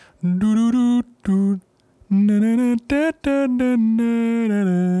I don't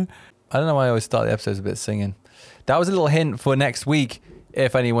know why I always start the episodes a bit singing. That was a little hint for next week.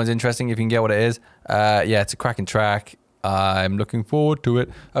 If anyone's interested, if you can get what it is. Yeah, it's a cracking track. I'm looking forward to it.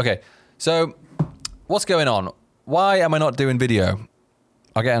 Okay, so what's going on? Why am I not doing video?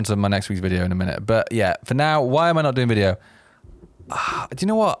 I'll get into my next week's video in a minute. But yeah, for now, why am I not doing video? Do you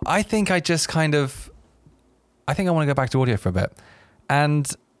know what? I think I want to go back to audio for a bit. And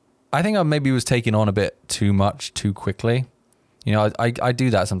I think I maybe was taking on a bit too much too quickly. You know, I do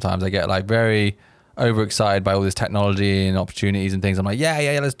that sometimes. I get like very overexcited by all this technology and opportunities and things. I'm like,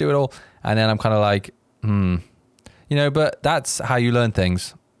 yeah, let's do it all. And then I'm kind of like, you know, but that's how you learn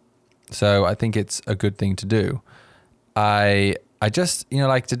things. So I think it's a good thing to do. I just, you know,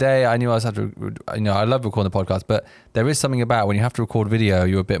 like today I knew I was have to, you know, I love recording the podcast, but there is something about when you have to record video,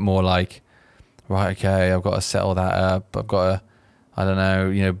 you're a bit more like, right, okay, I've got to settle that up. I've got to, I don't know,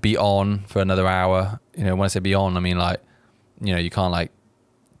 you know, be on for another hour. You know, when I say be on, I mean like, you know, you can't like,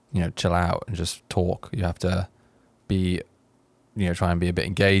 you know, chill out and just talk. You have to be, you know, try and be a bit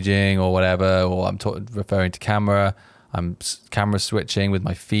engaging or whatever, or I'm referring to camera. I'm camera switching with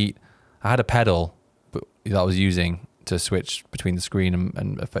my feet. I had a pedal that I was using to switch between the screen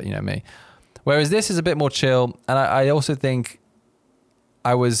and you know, me. Whereas this is a bit more chill. And I also think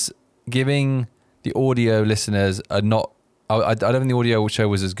I was giving the audio listeners I don't think the audio show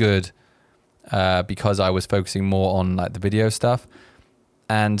was as good because I was focusing more on like the video stuff.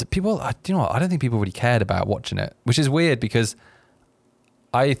 And people, you know what, I don't think people really cared about watching it, which is weird because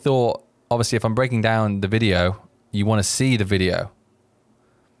I thought, obviously, if I'm breaking down the video, you want to see the video.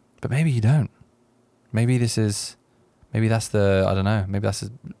 But maybe you don't. Maybe that's the, I don't know, maybe that's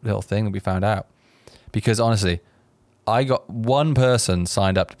a little thing that we found out. Because honestly, I got one person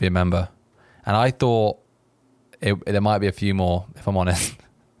signed up to be a member, and I thought there might be a few more, if I'm honest.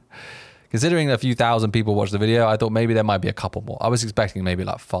 Considering a few thousand people watched the video, I thought maybe there might be a couple more. I was expecting maybe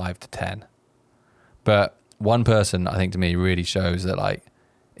like 5 to 10. But one person, I think, to me really shows that like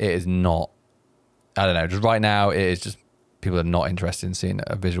it is not, I don't know, just right now it is just people are not interested in seeing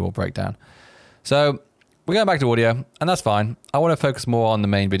a visual breakdown. So we're going back to audio, and that's fine. I want to focus more on the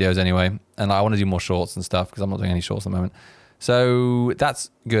main videos anyway, and I want to do more shorts and stuff because I'm not doing any shorts at the moment. So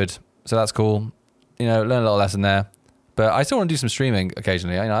that's good. So that's cool. You know, learn a little lesson there. But I still want to do some streaming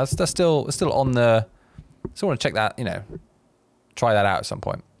occasionally. You know, that's still on the. Still want to check that. You know, try that out at some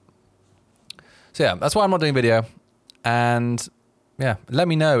point. So yeah, that's why I'm not doing video. And yeah, let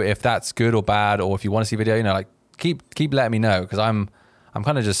me know if that's good or bad, or if you want to see video. You know, like keep letting me know because I'm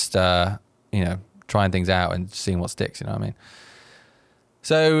kind of just you know, trying things out and seeing what sticks. You know what I mean?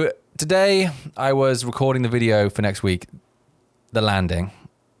 So today I was recording the video for next week, the landing.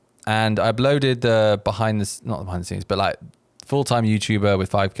 And I uploaded the not behind the scenes, but like full-time YouTuber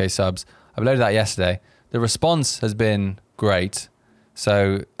with 5k subs. I uploaded that yesterday. The response has been great.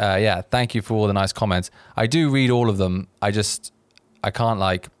 So yeah, thank you for all the nice comments. I do read all of them. I can't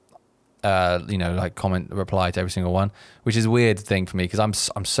like, you know, like reply to every single one, which is a weird thing for me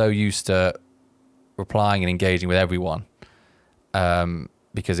because I'm so used to replying and engaging with everyone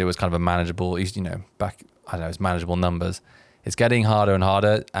because it was kind of a manageable, you know, back, I don't know, it's manageable numbers. It's getting harder and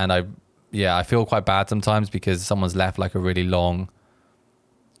harder, and I feel quite bad sometimes because someone's left like a really long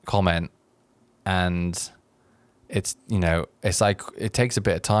comment, and it's, you know, it's like it takes a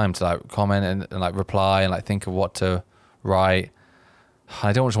bit of time to like comment and like reply and like think of what to write.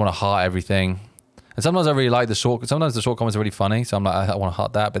 I don't just want to heart everything, and sometimes I really like sometimes the short comments are really funny, so I'm like, I want to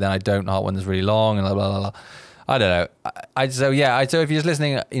heart that, but then I don't heart one that's really long and blah blah blah. I don't know. So if you're just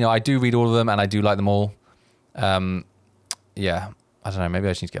listening, you know, I do read all of them and I do like them all. Yeah, I don't know. Maybe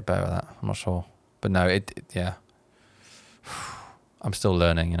I just need to get better at that. I'm not sure. But no, yeah. I'm still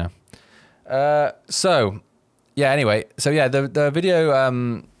learning, you know. So, yeah, anyway. So, yeah, the video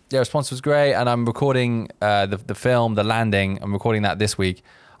response was great. And I'm recording the film, The Landing. I'm recording that this week.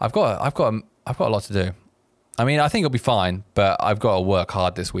 I've got a lot to do. I mean, I think it'll be fine. But I've got to work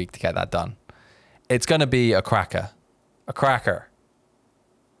hard this week to get that done. It's going to be a cracker. A cracker.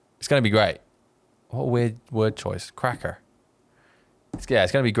 It's going to be great. What a weird word choice. Cracker. It's going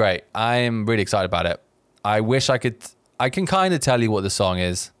to be great. I'm really excited about it. I wish I can kind of tell you what the song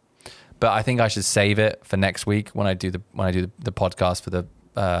is, but I think I should save it for next week when I do the podcast for the,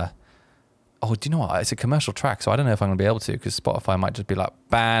 do you know what? It's a commercial track, so I don't know if I'm going to be able to because Spotify might just be like,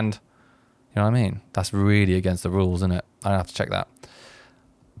 banned. You know what I mean? That's really against the rules, isn't it? I don't have to check that.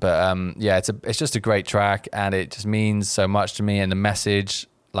 But yeah, it's just a great track and it just means so much to me and the message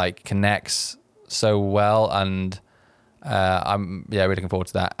like connects so well and I'm really looking forward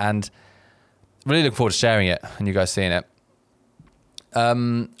to that and really looking forward to sharing it and you guys seeing it.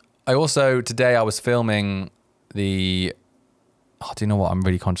 Today I was filming the, do you know what I'm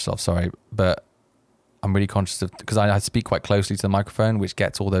really conscious of? Sorry, but I'm really conscious of, because I speak quite closely to the microphone, which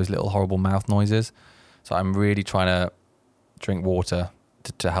gets all those little horrible mouth noises. So I'm really trying to drink water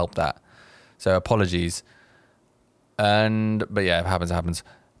to help that. So apologies. But yeah, it happens.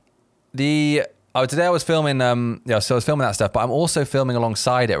 Today I was filming, so I was filming that stuff, but I'm also filming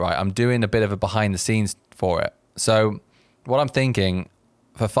alongside it, right? I'm doing a bit of a behind the scenes for it. So what I'm thinking,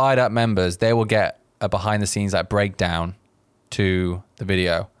 for Fired Up members, they will get a behind the scenes like breakdown to the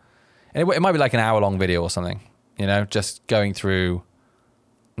video. And it might be like an hour long video or something, just going through,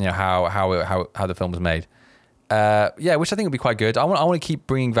 how the film was made. Which I think would be quite good. I want to keep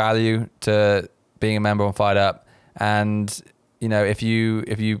bringing value to being a member on Fired Up. And if you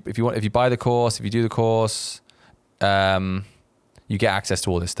buy the course, if you do the course, you get access to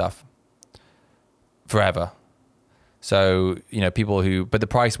all this stuff forever. So but the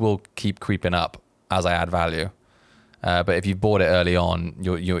price will keep creeping up as I add value. But if you bought it early on,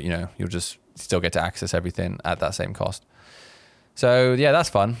 you'll just still get to access everything at that same cost. So yeah, that's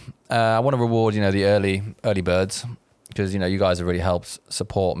fun. I want to reward the early birds, because you guys have really helped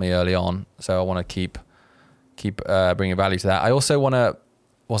support me early on. So I want to keep bringing value to that. I also want to,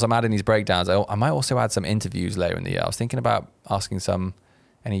 whilst I'm adding these breakdowns, I might also add some interviews later in the year. I was thinking about asking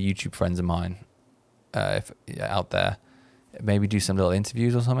any YouTube friends of mine out there, maybe do some little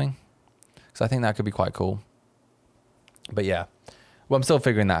interviews or something, because I think that could be quite cool. But yeah, well, I'm still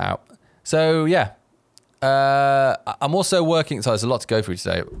figuring that out. So yeah, I'm also working. So there's a lot to go through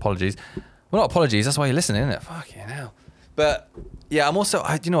today. Apologies. Well, not apologies. That's why you're listening, isn't it? Fucking hell. But yeah, I'm also.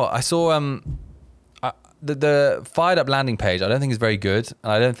 I saw the Fired Up landing page. I don't think it's very good,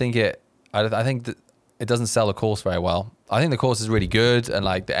 and I don't think it. I think that it doesn't sell the course very well. I think the course is really good, and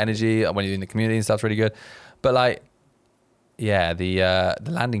like the energy when you're in the community and stuff's really good. But like, yeah, the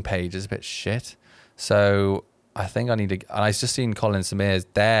landing page is a bit shit. So I think I need to. And I just seen Colin Samir's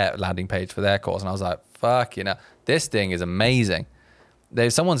their landing page for their course, and I was like, fuck, this thing is amazing.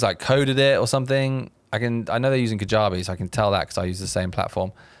 Someone's like coded it or something. I know they're using Kajabi, so I can tell that because I use the same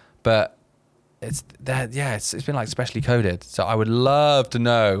platform. But it's been like specially coded. So I would love to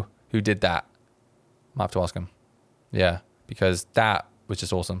know who did that. Might have to ask him. Yeah, because that was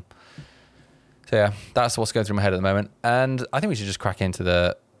just awesome. So yeah, that's what's going through my head at the moment. And I think we should just crack into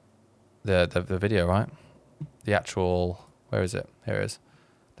the video, right? The actual, where is it? Here it is.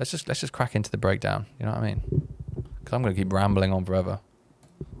 Let's just crack into the breakdown. You know what I mean? Because I'm going to keep rambling on forever.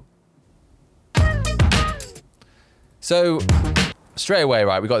 So straight away,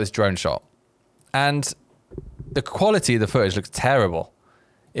 right, we got this drone shot, and the quality of the footage looks terrible.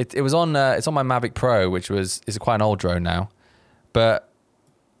 It was on it's on my Mavic Pro, which is quite an old drone now, but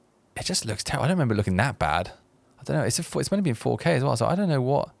it just looks terrible. I don't remember it looking that bad. I don't know. It's meant to be in 4K as well, so I don't know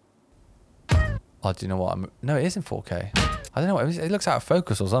what. Oh, do you know what? No, it is in 4K. I don't know. It looks out of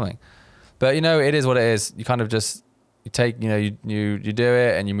focus or something. But it is what it is. You kind of just you take you do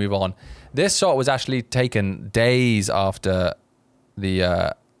it and you move on. This shot was actually taken days after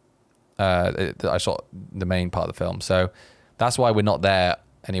I shot the main part of the film, so that's why we're not there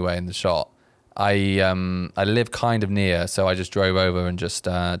anyway in the shot. I live kind of near, so I just drove over and just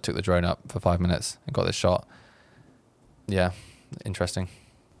took the drone up for 5 minutes and got this shot. Yeah, interesting.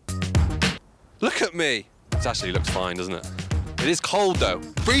 Look at me. It actually looks fine, doesn't it? It is cold though,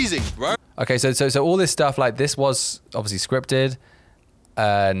 freezing, bro. Okay, so all this stuff, like, this was obviously scripted,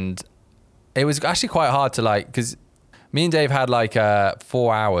 and it was actually quite hard to, like, because me and Dave had like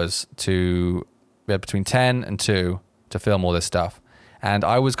 4 hours we had between 10 and 2 to film all this stuff. And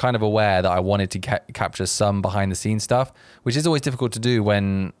I was kind of aware that I wanted to capture some behind the scenes stuff, which is always difficult to do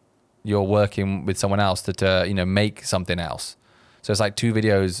when you're working with someone else to make something else. So it's like 2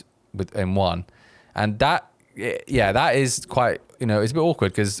 videos in one. And that is quite, it's a bit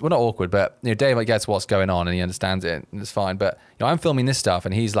awkward because, well, not awkward, but Dave like gets what's going on and he understands it and it's fine. But I'm filming this stuff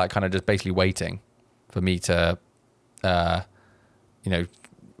and he's like kind of just basically waiting for me to,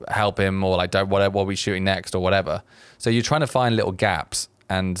 help him, or like what are we shooting next or whatever. So you're trying to find little gaps,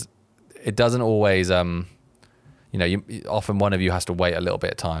 and it doesn't always, often one of you has to wait a little bit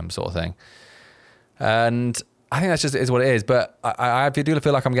of time, sort of thing. And I think that's just is what it is. But I do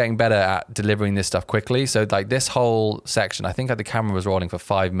feel like I'm getting better at delivering this stuff quickly. So like this whole section, I think the camera was rolling for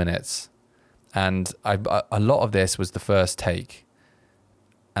 5 minutes, and a lot of this was the first take.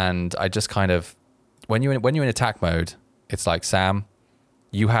 And I just kind of, when you're in attack mode, it's like, Sam,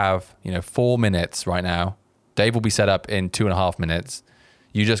 you have 4 minutes right now. Dave will be set up in 2.5 minutes.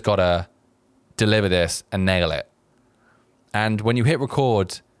 You just gotta deliver this and nail it. And when you hit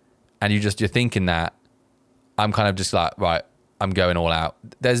record and you're thinking that, I'm kind of just like, right, I'm going all out.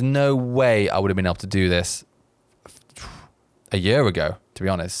 There's no way I would have been able to do this a year ago, to be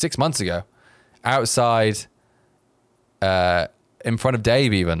honest, 6 months ago, outside, in front of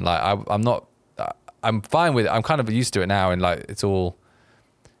Dave even. Like, I'm fine with it. I'm kind of used to it now, and like, I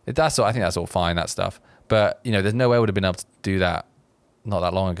think that's all fine, that stuff. But, you know, there's no way I would have been able to do that not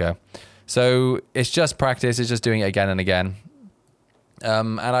that long ago. So it's just practice. It's just doing it again and again.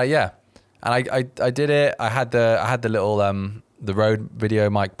 And I did it. I had the little, the Rode Video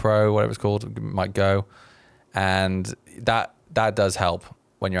Mic Pro, whatever it's called, Mic Go. And that does help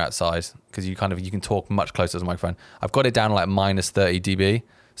when you're outside, because you can talk much closer to the microphone. I've got it down to like minus 30 dB,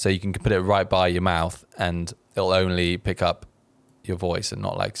 so you can put it right by your mouth and it'll only pick up your voice and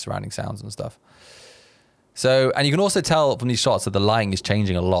not like surrounding sounds and stuff. So, and you can also tell from these shots that the lighting is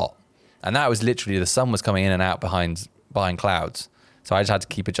changing a lot. And that was literally, the sun was coming in and out behind clouds. So I just had to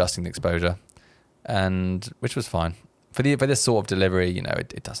keep adjusting the exposure, and which was fine. For this sort of delivery, you know,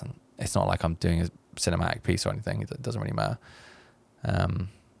 it's not like I'm doing a cinematic piece or anything. It doesn't really matter.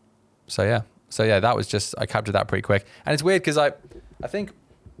 So yeah, that was just, I captured that pretty quick. And it's weird because I think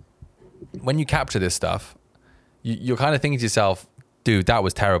when you capture this stuff, you're kind of thinking to yourself, dude, that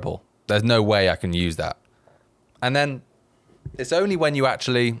was terrible. There's no way I can use that. And then it's only when you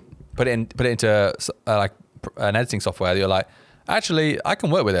actually put it into like an editing software that you're like, actually, I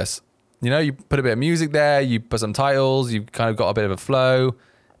can work with this. You know, you put a bit of music there, you put some titles, you kind of got a bit of a flow.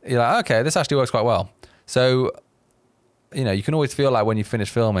 You're like, okay, this actually works quite well. So, you know, you can always feel like when you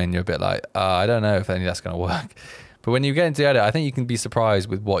finish filming, you're a bit like, I don't know if any of that's going to work. But when you get into the edit, I think you can be surprised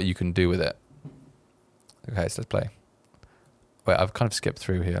with what you can do with it. Okay, so let's play. Wait, I've kind of skipped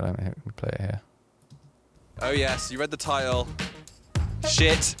through here. Let me play it here. Oh yes, you read the title.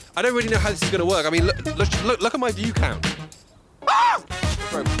 Shit. I don't really know how this is going to work. I mean, look at my view count. Ah!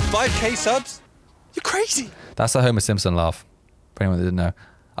 Bro, 5K subs? You're crazy. That's the Homer Simpson laugh, for anyone that didn't know.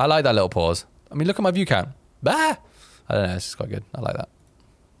 I like that little pause. I mean, look at my view count. Bah! I don't know, it's just quite good. I like that.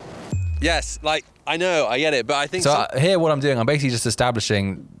 Yes, like, I know, I get it, but I think... So here, what I'm doing, I'm basically just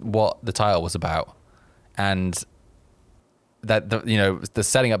establishing what the title was about. And that, you know, the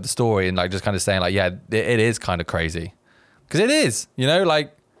setting up the story and like just kind of saying like, yeah, it is kind of crazy. Because it is, you know,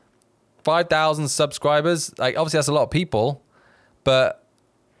 like 5,000 subscribers. Like, obviously that's a lot of people, but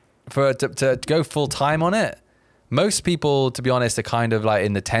to go full time on it, most people, to be honest, are kind of like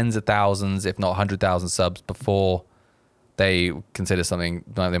in the tens of thousands, if not 100,000 subs before they consider something,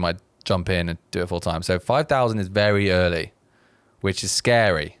 like they might jump in and do it full time. So 5,000 is very early, which is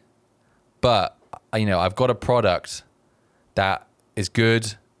scary. But, you know, I've got a product that is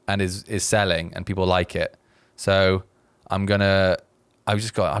good and is selling and people like it. So I've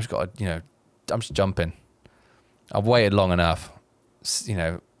just got, you know, I'm just jumping. I've waited long enough, you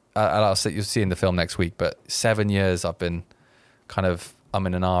know. You'll see in the film next week, but 7 years I've been kind of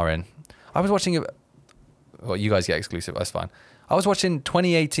in and in. I was watching it. Well, you guys get exclusive. That's fine. I was watching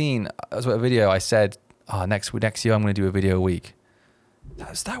 2018. That was a video I said, next year I'm going to do a video a week.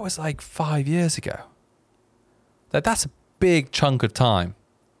 That was like 5 years ago. That's a big chunk of time,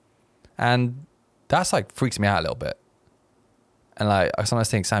 and that's like freaks me out a little bit. And like I sometimes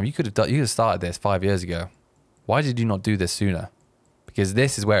think, Sam, you could have started this 5 years ago. Why did you not do this sooner? Because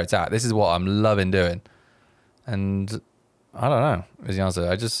this is where it's at. This is what I'm loving doing. And I don't know is the answer.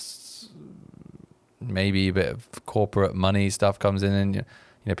 I just, maybe a bit of corporate money stuff comes in, and you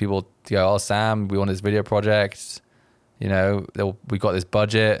know, people go, oh, Sam, we want this video project. You know, we got this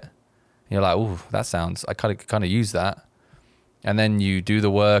budget. And you're like, ooh, that sounds, I kind of use that. And then you do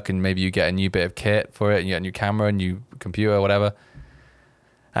the work, and maybe you get a new bit of kit for it, and you get a new camera, and new computer, whatever.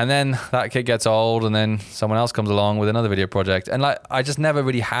 And then that kit gets old, and then someone else comes along with another video project. And like, I just never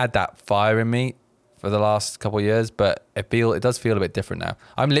really had that fire in me for the last couple of years, but it does feel a bit different now.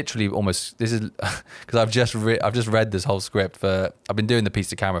 I'm literally almost, this is because I've just read this whole script I've been doing the piece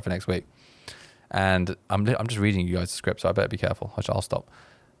to camera for next week, and I'm just reading you guys the script, so I better be careful. I'll stop.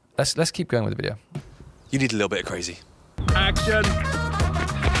 Let's keep going with the video. You need a little bit of crazy. Action.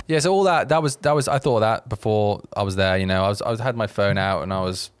 Yeah, so all that was I thought of that before I was there. You know, I had my phone out and I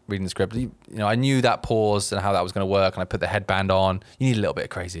was reading the script. You know, I knew that pause and how that was going to work, and I put the headband on. You need a little bit of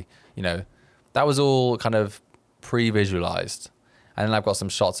crazy. You know, that was all kind of pre-visualized. And then I've got some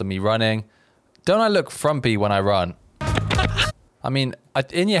shots of me running. Don't I look frumpy when I run? I mean,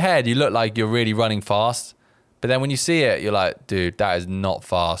 in your head you look like you're really running fast, but then when you see it, you're like, dude, that is not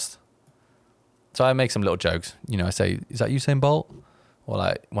fast. So I make some little jokes. You know, I say, is that Usain Bolt? Or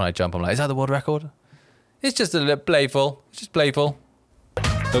like, when I jump, I'm like, is that the world record? It's just a little playful. It's just playful.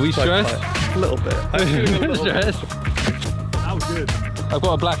 Are we stressed? A little bit. Stressed. That was good. I've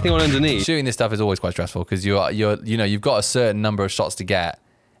got a black thing on underneath. Shooting this stuff is always quite stressful because you've got a certain number of shots to get,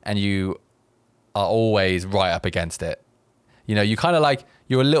 and you are always right up against it. You kind of like,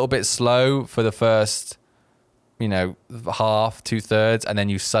 you're a little bit slow for the first, half, 2/3, and then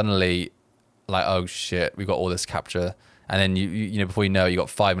you suddenly like, oh shit, we've got all this capture, and then you before you know it, you got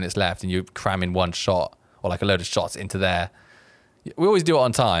 5 minutes left, and you cram in one shot or like a load of shots into there. We always do it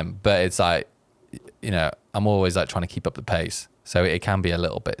on time, but it's like, I'm always like trying to keep up the pace, so it can be a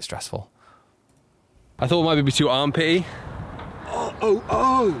little bit stressful. I thought it might be too armpity.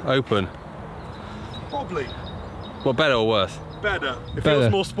 Oh. Open. Probably. Well, better or worse? Better. It Better.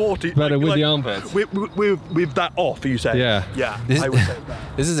 feels more sporty. Better with the armpits. With that off, you say? Yeah. Yeah, I would say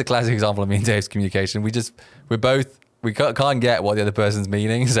that. This is a classic example of me and Dave's communication. We can't get what the other person's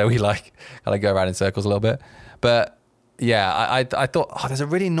meaning, so we like kind of go around in circles a little bit. But yeah, I thought, there's a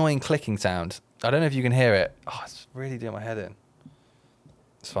really annoying clicking sound. I don't know if you can hear it. It's really doing my head in.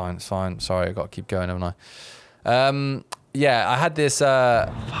 It's fine. Sorry, I've got to keep going, haven't I? Yeah, I had this.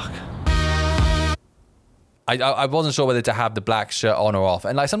 Fuck. I wasn't sure whether to have the black shirt on or off,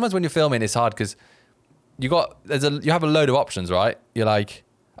 and like sometimes when you're filming, it's hard because you have a load of options, right? You're like,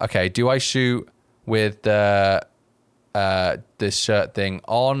 okay, do I shoot with the this shirt thing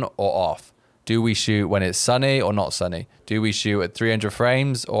on or off? Do we shoot when it's sunny or not sunny? Do we shoot at 300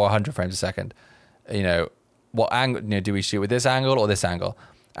 frames or 100 frames a second? What angle? Do we shoot with this angle or this angle?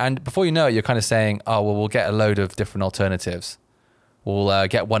 And before you know it, you're kind of saying, oh, well, we'll get a load of different alternatives. We'll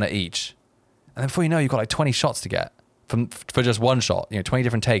get one at each. And then before you know, you've got like 20 shots to get for just one shot, 20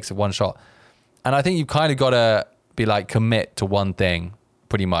 different takes of one shot. And I think you've kind of got to be like, commit to one thing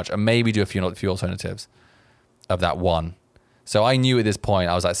pretty much, and maybe do a few alternatives of that one. So I knew at this point,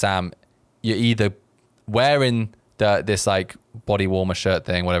 I was like, Sam, you're either wearing this like body warmer shirt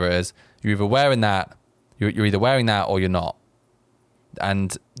thing, whatever it is. You're either wearing that, you're either wearing that or you're not.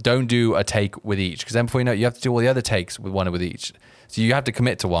 And don't do a take with each, because then before you know it, you have to do all the other takes with one with each. So you have to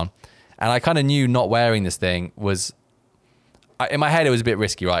commit to one. And I kind of knew not wearing this thing was, in my head, it was a bit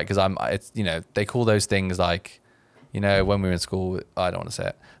risky, right? Because they call those things like, when we were in school, I don't want to say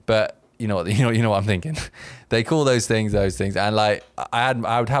it, but you know what I'm thinking. They call those things, and like I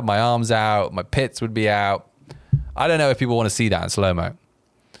would have my arms out, my pits would be out. I don't know if people want to see that in slow mo.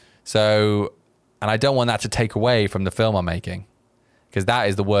 So, and I don't want that to take away from the film I'm making, because that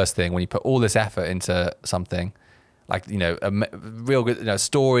is the worst thing when you put all this effort into something. Like, a real good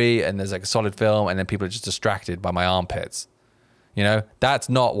story, and there's like a solid film, and then people are just distracted by my armpits. That's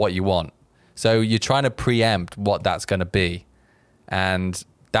not what you want. So you're trying to preempt what that's going to be. And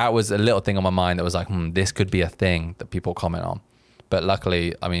that was a little thing on my mind that was like, this could be a thing that people comment on. But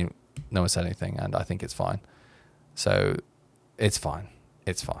luckily, no one said anything, and I think it's fine. So it's fine.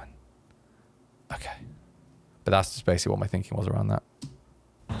 It's fine. Okay. But that's just basically what my thinking was around that.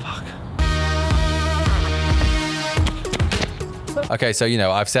 Fuck. Okay, so,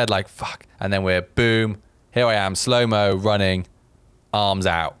 I've said like, fuck, and then we're boom, here I am, slow-mo, running, arms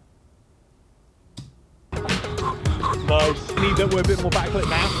out. Nice. Need that we're a bit more backlit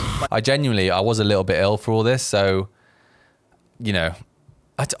now. I was a little bit ill for all this, so,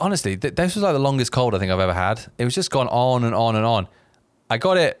 honestly, this was like the longest cold I think I've ever had. It was just gone on and on and on. I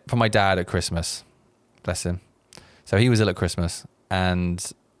got it from my dad at Christmas, bless him. So he was ill at Christmas,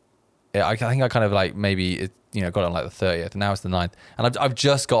 and I think I kind of like maybe got it on like the 30th, and now it's the 9th, and I've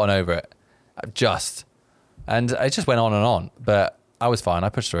just gotten over it. And it just went on and on, but I was fine. I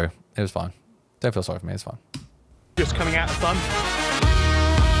pushed through. It was fine. Don't feel sorry for me. It's fine. Just coming out of sun.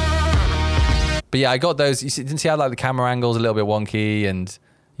 But yeah, I got those. Didn't see how like the camera angle's a little bit wonky, and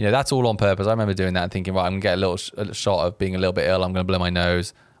that's all on purpose. I remember doing that and thinking, right, I'm gonna get a little shot of being a little bit ill. I'm gonna blow my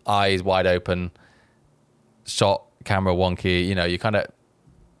nose, eyes wide open, shot camera wonky. You kind of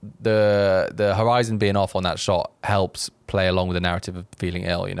the horizon being off on that shot helps play along with the narrative of feeling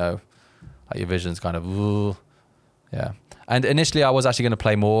ill. Like your vision's kind of, ooh, yeah. And initially, I was actually going to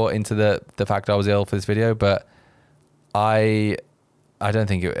play more into the fact that I was ill for this video, but I don't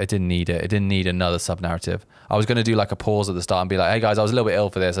think it didn't need it. It didn't need another sub-narrative. I was going to do like a pause at the start and be like, hey guys, I was a little bit ill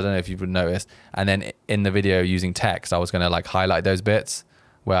for this. I don't know if you would notice. And then in the video using text, I was going to like highlight those bits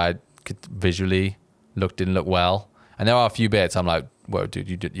where I could visually didn't look well. And there are a few bits I'm like, whoa, dude,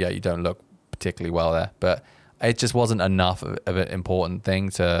 you don't look particularly well there. But it just wasn't enough of an important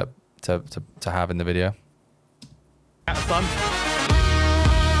thing to have in the video. Fun.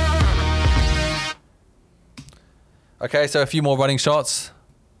 Okay, so a few more running shots.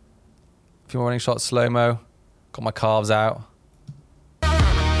 Slow-mo. Got my calves out.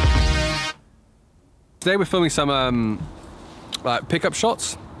 Today we're filming some like pickup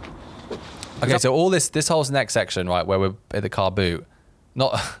shots. Okay, so all this whole next section, right, where we're at the car boot,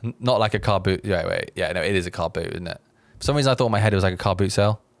 Not like a car boot. Yeah, no, it is a car boot, isn't it? For some reason, I thought in my head it was like a car boot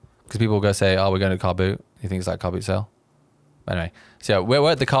sale because people will go say, "Oh, we're going to a car boot." You think it's like a car boot sale? Anyway, so we're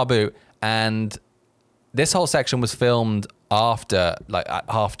at the car boot, and this whole section was filmed after, like at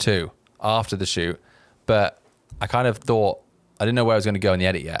 2:30, after the shoot. But I kind of thought I didn't know where I was going to go in the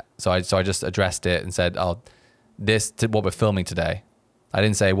edit yet, so I just addressed it and said, "Oh, what we're filming today." I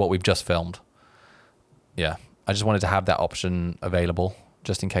didn't say what we've just filmed. Yeah, I just wanted to have that option available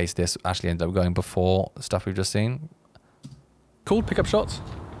just in case this actually ends up going before the stuff we've just seen. Called pickup shots?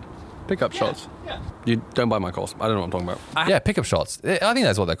 Pickup shots? Yeah. You don't buy my course. I don't know what I'm talking about. Yeah, pickup shots. I think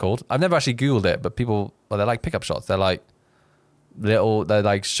that's what they're called. I've never actually Googled it, but they're like pickup shots. They're like they're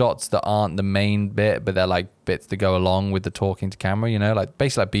like shots that aren't the main bit, but they're like bits that go along with the talking to camera, you know, like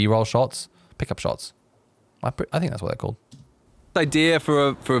basically like B-roll shots, pickup shots. I think that's what they're called. Idea for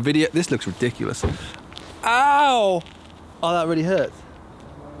a video. This looks ridiculous. Ow! Oh, that really hurts.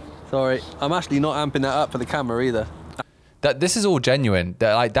 Sorry, I'm actually not amping that up for the camera either. This is all genuine.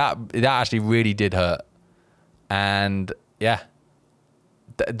 That actually really did hurt. And yeah,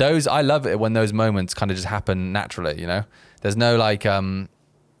 those, I love it when those moments kind of just happen naturally, you know? There's no like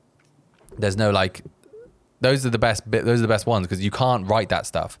those are the best ones because you can't write that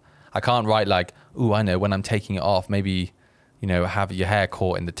stuff. I can't write like, ooh, I know when I'm taking it off, maybe, you know, have your hair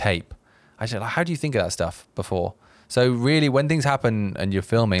caught in the tape. I said, like, how do you think of that stuff before? So really, when things happen and you're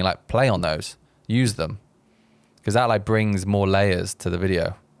filming, like play on those, use them, because that like brings more layers to the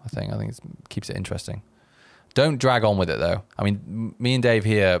video. I think it keeps it interesting. Don't drag on with it though. I mean, me and Dave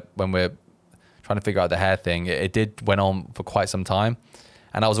here, when we're trying to figure out the hair thing, it went on for quite some time,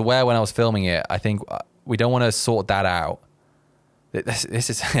 and I was aware when I was filming it. I think we don't want to sort that out. This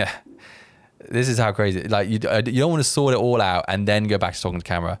is this is how crazy. Like you don't want to sort it all out and then go back to talking to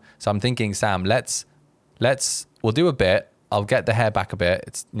camera. So I'm thinking, Sam, we'll do a bit. I'll get the hair back a bit.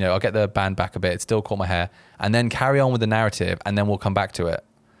 It's, you know, I'll get the band back a bit. It still caught my hair, and then carry on with the narrative, and then we'll come back to it.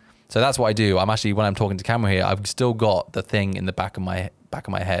 So that's what I do. I'm actually, when I'm talking to camera here, I've still got the thing in the back of my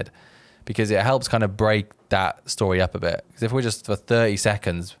head, because it helps kind of break that story up a bit. Because if we're just for 30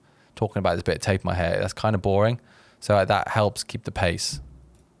 seconds talking about this bit of tape in my hair, that's kind of boring. So that helps keep the pace.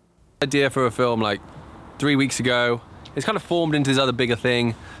 Idea for a film like 3 weeks ago. It's kind of formed into this other bigger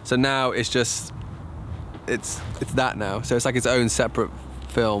thing. So now it's just, it's that now. So it's like its own separate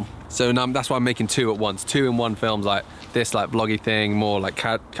film. So now that's why I'm making two at once. 2 in one films, like this like vloggy thing, more like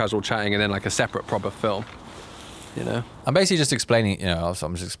casual chatting, and then like a separate proper film, you know? I'm basically just explaining, you know,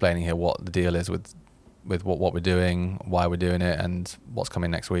 I'm just explaining here what the deal is with what we're doing, why we're doing it, and what's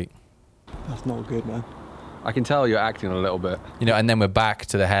coming next week. That's not good, man. I can tell you're acting a little bit. You know, and then we're back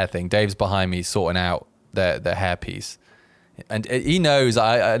to the hair thing. Dave's behind me sorting out the hair piece, and he knows.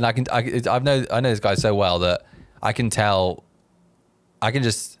 I know this guy so well that I can tell. I can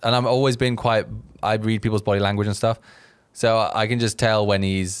just, and I've always been quite. I read people's body language and stuff, so I can just tell when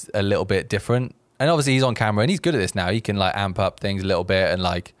he's a little bit different. And obviously he's on camera and he's good at this now. He can like amp up things a little bit and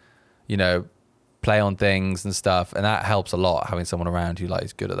like, you know, play on things and stuff, and that helps a lot having someone around who like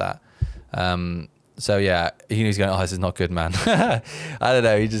is good at that. So yeah, he's going, oh, this is not good, man. I don't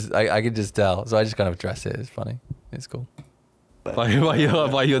know. I can just tell. So I just kind of address it. It's funny. It's cool. By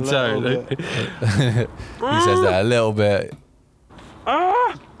your tone. He says that a little bit.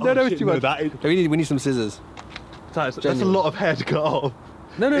 No, it's too much. We need some scissors. That's a lot of hair to cut off.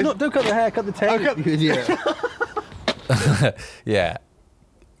 No, don't cut the hair. Cut the tape. You idiot. Yeah.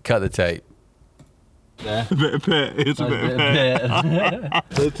 Cut the tape. Yeah. A bit of pit. It's a bit of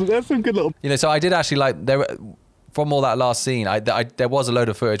pit. That's some good little. You know, so I did actually like from all that last scene. There was a load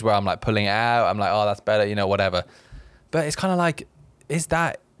of footage where I'm like pulling it out. I'm like, oh, that's better, you know, whatever. But it's kind of like,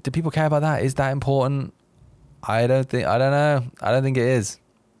 do people care about that? Is that important? I don't know. I don't think it is.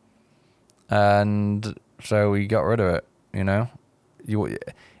 And so we got rid of it. You know,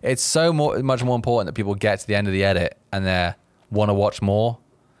 it's much more important that people get to the end of the edit and they want to watch more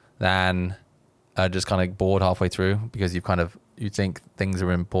than just kind of bored halfway through, because you think things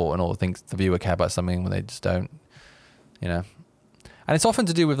are important or think the viewer care about something when they just don't, you know. And it's often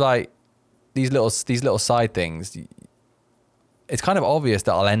to do with like these little side things. It's kind of obvious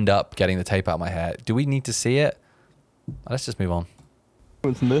that I'll end up getting the tape out of my hair. Do we need to see it? Let's just move on.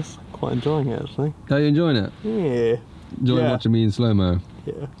 This, quite enjoying it actually. Are you enjoying it? Yeah. Enjoying watching me in slow-mo?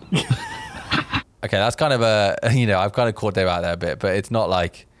 Yeah. Okay, that's kind of I've kind of caught Dave out there a bit, but it's not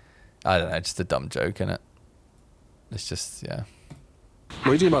like, I don't know, just a dumb joke, innit? It's just, yeah. What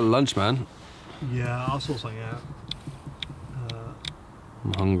are you doing about lunch, man? Yeah, I'll sort something out.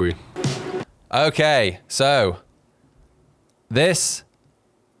 I'm hungry. Okay, so this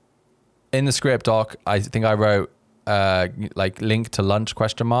in the script doc, I think I wrote like link to lunch ?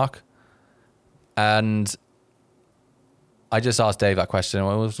 And I just asked Dave that question.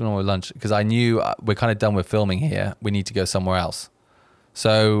 What was going on with lunch? Because I knew we're kind of done with filming here. We need to go somewhere else.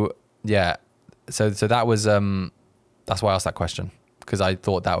 So yeah, so that was that's why I asked that question, because I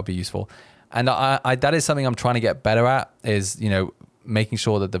thought that would be useful. And I that is something I'm trying to get better at, is, you know, making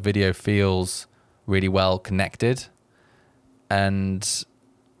sure that the video feels really well connected. And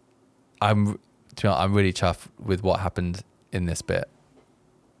I'm really chuffed with what happened in this bit.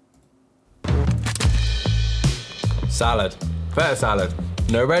 Salad. Better salad.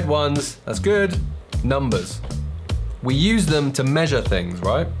 No red ones. That's good. Numbers. We use them to measure things,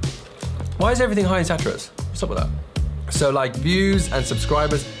 right? Why is everything high in saturates? What's up with that? So like views and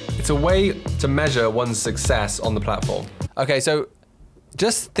subscribers, it's a way to measure one's success on the platform. Okay, so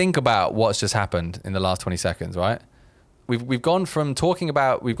just think about what's just happened in the last 20 seconds, right? We've gone from talking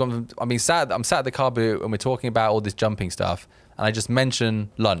about, I'm sat at the car boot and we're talking about all this jumping stuff, and I just mentioned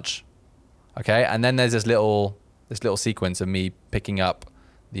lunch, okay? And then there's this little sequence of me picking up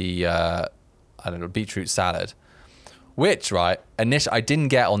the, beetroot salad, which, right, initially I didn't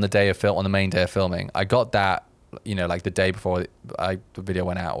get on the main day of filming. I got that, you know, like the day before the video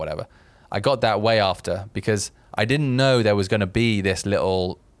went out or whatever. I got that way after, because I didn't know there was going to be this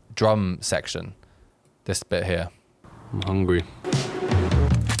little drum section, this bit here. I'm hungry.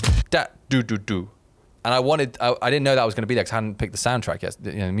 Dat do do do, and I didn't know that was going to be there because I hadn't picked the soundtrack yet,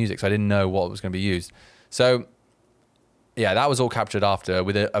 you know, music, so I didn't know what was going to be used. So yeah, that was all captured after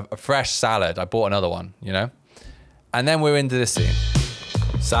with a fresh salad. I bought another one, you know, and then we're into this scene.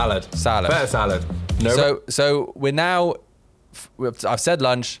 Salad. Better salad. No. So we're now. I've said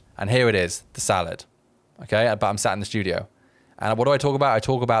lunch, and here it is, the salad. Okay, but I'm sat in the studio, and what do I talk about? I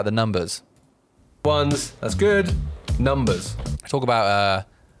talk about the numbers. Ones. That's good. Numbers. I talk about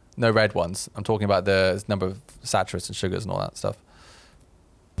no red ones. I'm talking about the number of saturates and sugars and all that stuff.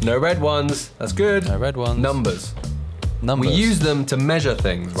 No red ones. That's good. No red ones. Numbers. We use them to measure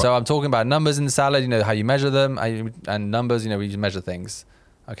things. Right? So I'm talking about numbers in the salad, you know, how you measure them, and numbers, you know, we measure things.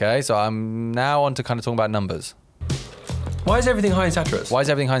 Okay, so I'm now on to kind of talking about numbers. Why is everything high in saturates? Why is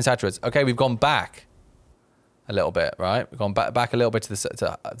everything high in saturates? Okay, we've gone back a little bit, right? We've gone back a little bit to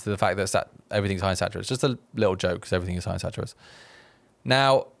the fact that everything's high in saturates. Just a little joke, because everything is high in saturates.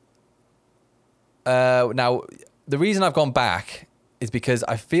 Now, the reason I've gone back is because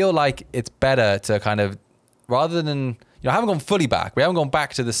I feel like it's better to kind of, rather than, you know, I haven't gone fully back. We haven't gone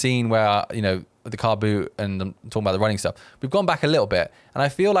back to the scene where, you know, the car boot and I'm talking about the running stuff. We've gone back a little bit. And I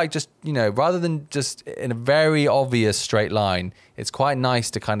feel like just, you know, rather than just in a very obvious straight line, it's quite nice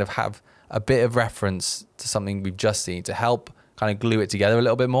to kind of have a bit of reference to something we've just seen to help kind of glue it together a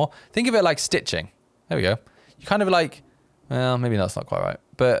little bit more. Think of it like stitching. There we go. You kind of like, well, maybe that's not quite right,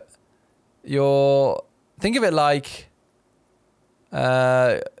 but think of it like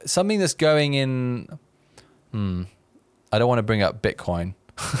something that's going in, I don't want to bring up Bitcoin,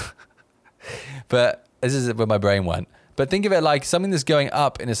 but this is where my brain went. But think of it like something that's going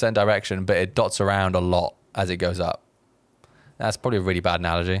up in a certain direction, but it dots around a lot as it goes up. That's probably a really bad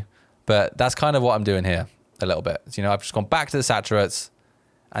analogy, but that's kind of what I'm doing here a little bit. So, you know, I've just gone back to the saturates,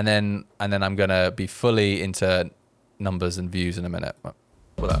 and then I'm gonna be fully into numbers and views in a minute.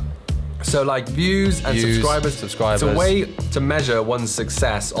 What up? So like views and subscribers. It's a way to measure one's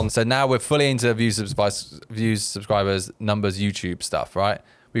success on. So now we're fully into views, subscribers, numbers, YouTube stuff, right?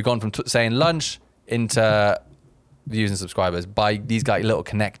 We've gone from saying lunch into views and subscribers by these like little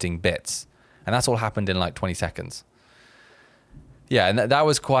connecting bits, and that's all happened in like 20 seconds. Yeah, and that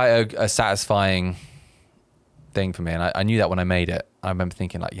was quite a satisfying thing for me, and I knew that when I made it. I remember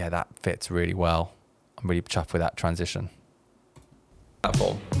thinking like, yeah, that fits really well. I'm really chuffed with that transition.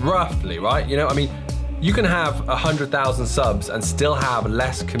 Platform, roughly, right? You know, I mean, you can have 100,000 subs and still have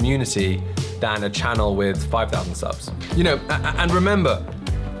less community than a channel with 5,000 subs. You know, and remember,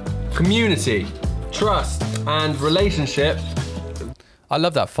 community, trust, and relationship. I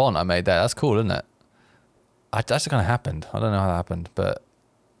love that font I made there. That's cool, isn't it? That just kind of happened. I don't know how that happened, but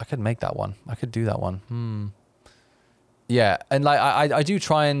I could make that one. I could do that one. Yeah, and like I do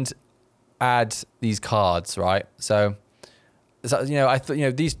try and add these cards, right? So you know, I thought, you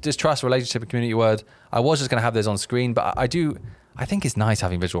know, this trust, relationship, and community word, I was just going to have those on screen, but I think it's nice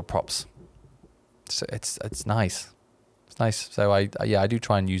having visual props. So it's nice. It's nice. So I do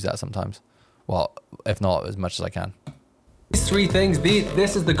try and use that sometimes. Well, if not, as much as I can. These three things,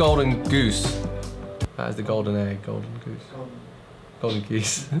 this is the golden goose. That is the golden egg, golden goose. Golden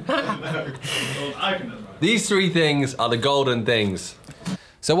goose. These three things are the golden things.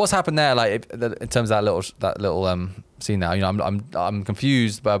 So what's happened there? Like in terms of that little scene now, you know, I'm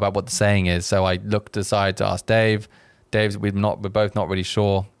confused about what the saying is. So I looked aside to ask Dave. We're both not really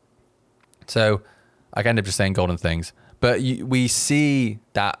sure. So I end up just saying golden things. But we see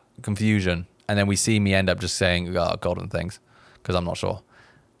that confusion, and then we see me end up just saying golden things because I'm not sure.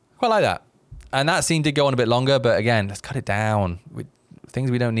 Quite like that. And that scene did go on a bit longer, but again, let's cut it down.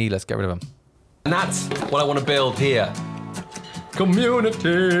 Things we don't need, let's get rid of them. And that's what I want to build here.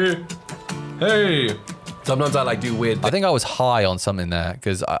 Community. Hey. Sometimes I like do weird. I think I was high on something there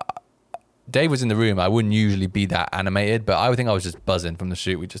because Dave was in the room. I wouldn't usually be that animated, but I think I was just buzzing from the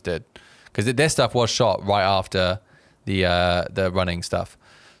shoot we just did because this stuff was shot right after the running stuff.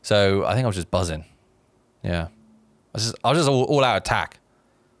 So I think I was just buzzing. Yeah. I was just all out attack.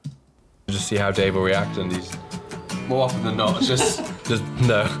 Just see how Dave will react, and he's more often than not just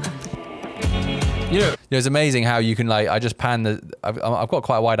no. You know, it's amazing how you can I just pan I've got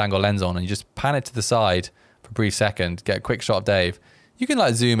quite a wide angle lens on, and you just pan it to the side for a brief second, get a quick shot of Dave. You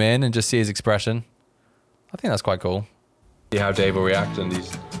can zoom in and just see his expression. I think that's quite cool. See how Dave will react, and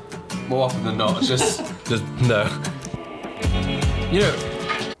he's more often than not just no. You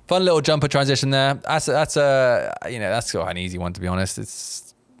know, fun little jumper transition there. That's sort of an easy one, to be honest. You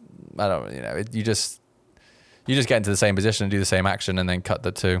just get into the same position and do the same action and then cut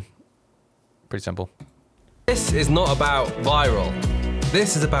the two. Pretty simple. This is not about viral.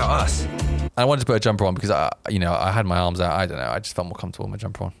 This is about us. I wanted to put a jumper on because I had my arms out. I don't know. I just felt more comfortable with my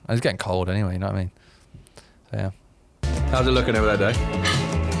jumper on. And it's getting cold anyway. You know what I mean? So yeah. How's it looking over there, Dave?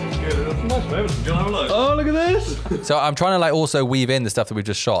 Good. Nice moment. Do you want to have a look? Oh, look at this. So I'm trying to also weave in the stuff that we've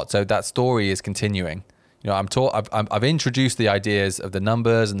just shot. So that story is continuing. You know, I've introduced the ideas of the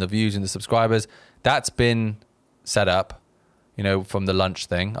numbers and the views and the subscribers. That's been set up, you know, from the lunch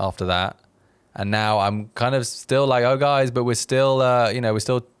thing after that. And now I'm kind of still oh guys, but we're still, we're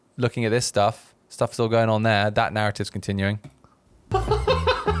still looking at this stuff. Stuff's still going on there. That narrative's continuing.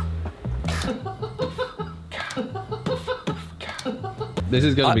 This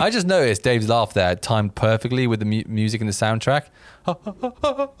is going to be... I just noticed Dave's laugh there timed perfectly with the music and the soundtrack.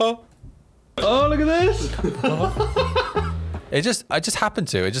 Oh, look at this. I just happened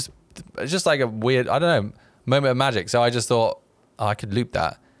to. It's just like a weird, I don't know, moment of magic. So I just thought, I could loop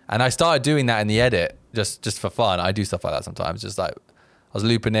that. And I started doing that in the edit just for fun. I do stuff like that sometimes. Just I was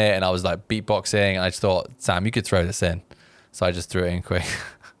looping it and I was beatboxing, and I just thought, Sam, you could throw this in. So I just threw it in quick.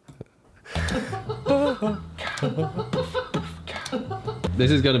 This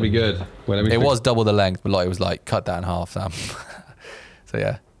is going to be good. It was double the length, but Lottie was cut that in half, Sam. So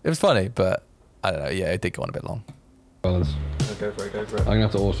yeah, it was funny, but I don't know. Yeah, it did go on a bit long. Balance. Go for it. I'm going to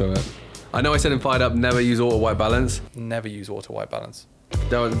have to auto it. I know I said in Fired Up, never use auto white balance. Never use auto white balance.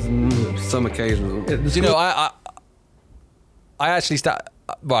 There was some occasions. Do you know, I actually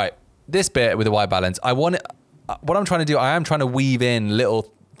right, this bit with the white balance, what I'm trying to do, I am trying to weave in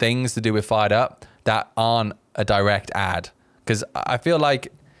little things to do with Fired Up that aren't a direct ad. Because I feel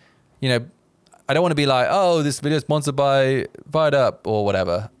like, you know, I don't want to be oh, this video is sponsored by Fired Up or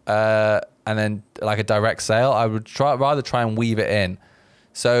whatever. And then a direct sale. I would rather try and weave it in.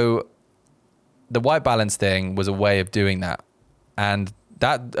 So the white balance thing was a way of doing that. And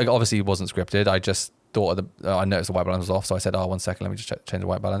that obviously wasn't scripted. I just thought I noticed the white balance was off. So I said, 1 second, let me just change the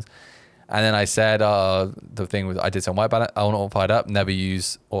white balance. And then I said, the thing was, I did some white balance. I want to Fired Up, never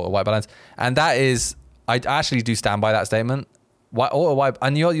use auto white balance. And that is, I actually do stand by that statement. Auto white,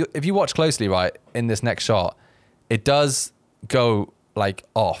 and if you watch closely, right, in this next shot, it does go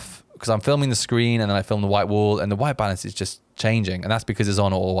off because I'm filming the screen and then I film the white wall, and the white balance is just changing, and that's because it's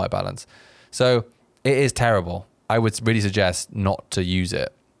on auto white balance. So it is terrible. I would really suggest not to use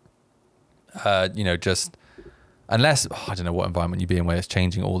it. Just unless I don't know what environment you be in where it's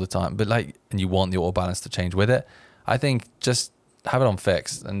changing all the time, but and you want the auto balance to change with it. I think just have it on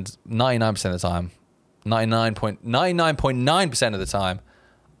fixed, and 99% of the time. 99.9% of the time,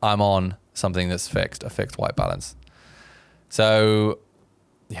 I'm on something that's fixed, a fixed white balance. So,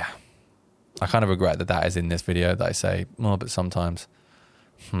 yeah, I kind of regret that is in this video that I say, but sometimes,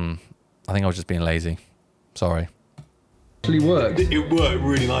 I think I was just being lazy. Sorry. Actually worked. It worked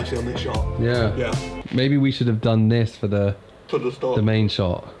really nicely on this shot. Yeah. Yeah. Maybe we should have done this for the start. The main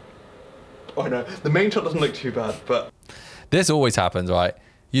shot. I know. The main shot doesn't look too bad, but... This always happens, right?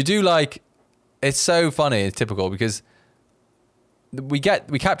 You do it's so funny, it's typical, because we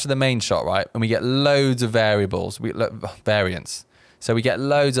capture the main shot, right? And we get loads of variables, variants. So we get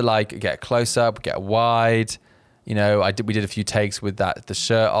loads of get close up, get wide. You know, we did a few takes with the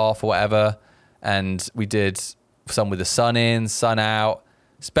shirt off or whatever. And we did some with the sun in, sun out.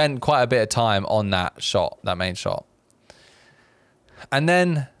 Spent quite a bit of time on that shot, that main shot. And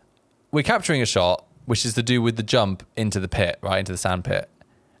then we're capturing a shot, which is to do with the jump into the pit, right, into the sand pit.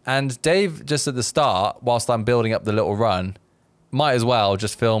 And Dave, just at the start, whilst I'm building up the little run, might as well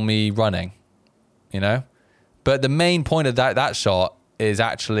just film me running, you know? But the main point of that shot is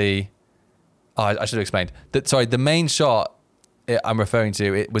actually... Oh, I should have explained. The main shot I'm referring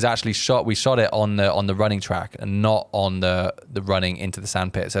to, it was actually we shot it on the running track and not on the running into the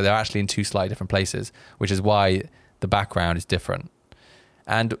sand pit. So they're actually in two slightly different places, which is why the background is different.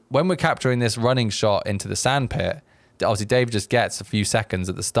 And when we're capturing this running shot into the sand pit, obviously Dave just gets a few seconds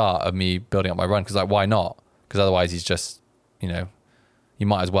at the start of me building up my run, because like, why not? Because otherwise he's just, you know, you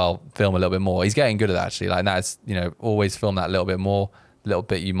might as well film a little bit more. He's getting good at that, actually. Like, and that's, you know, always film that little bit more, little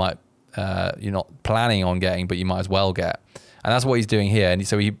bit you might, you're not planning on getting, but you might as well get. And that's what he's doing here. And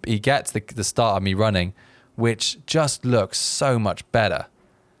so he gets the start of me running, which just looks so much better.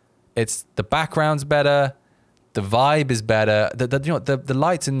 It's the background's better. The vibe is better. The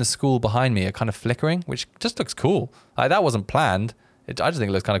lights in the school behind me are kind of flickering, which just looks cool. Like, that wasn't planned. I just think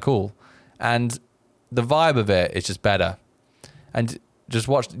it looks kind of cool. And the vibe of it is just better. And just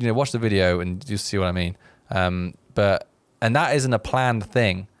watch the video and you see what I mean. And that isn't a planned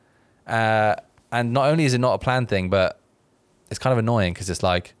thing. And not only is it not a planned thing, but it's kind of annoying because it's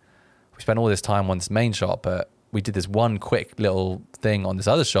like we spent all this time on this main shot, but we did this one quick little thing on this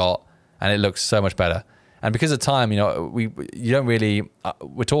other shot and it looks so much better. And because of time, you know, you don't really,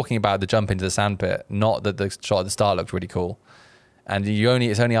 we're talking about the jump into the sandpit, not that the shot at the start looked really cool. And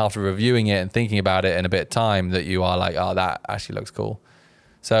it's only after reviewing it and thinking about it in a bit of time that you are like, oh, that actually looks cool.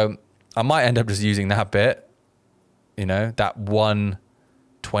 So I might end up just using that bit, you know, that 1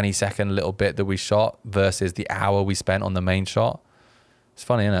 20-second little bit that we shot versus the hour we spent on the main shot. It's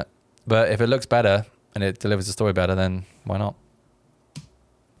funny, isn't it? But if it looks better and it delivers the story better, then why not?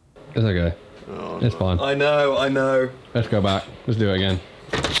 It's okay. Oh, it's fine. I know. Let's go back. Let's do it again.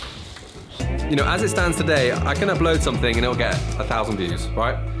 You know, as it stands today, I can upload something and it'll get 1,000 views,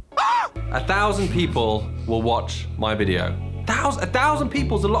 right? 1,000 people will watch my video. 1,000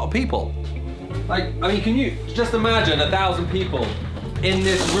 people is a lot of people. Like, I mean, can you just imagine 1,000 people in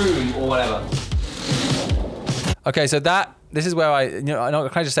this room or whatever? Okay, so this is where can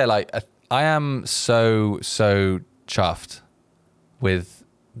I just say, like, I am so chuffed with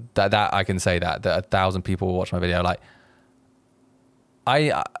that I can say that 1,000 people will watch my video. Like,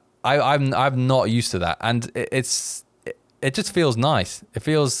 I'm not used to that, and it just feels nice. It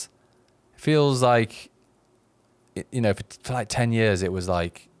feels like, you know, for like 10 years it was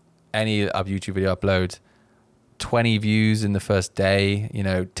like any YouTube video upload, 20 views in the first day, you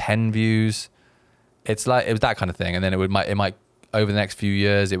know, 10 views. It's like, it was that kind of thing, and then it might over the next few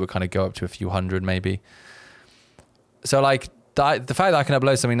years it would kind of go up to a few hundred maybe. So like the fact that I can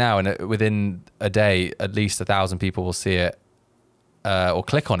upload something now and within a day at least 1,000 people will see it or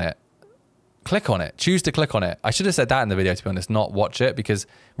click on it, choose to click on it. I should have said that in the video, to be honest, not watch it, because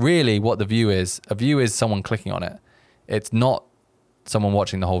really what a view is someone clicking on it. It's not someone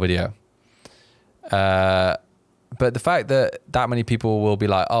watching the whole video. But the fact that many people will be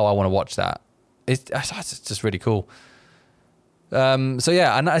like, oh, I want to watch that, it's just really cool. So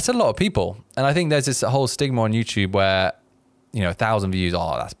yeah, and it's a lot of people, and I think there's this whole stigma on YouTube where, you know, 1,000 views,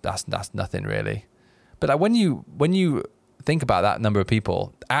 oh, that's nothing really. But like when you think about that number of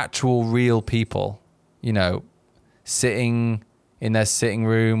people, actual real people, you know, sitting in their sitting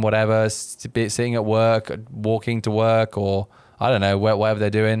room, whatever, sitting at work, walking to work, or I don't know, whatever they're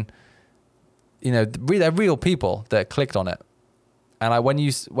doing, you know, they're real people that clicked on it. And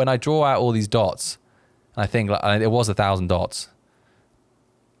when I draw out all these dots, and I think like, it was 1,000 dots.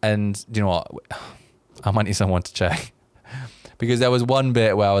 And you know what? I might need someone to check. Because there was one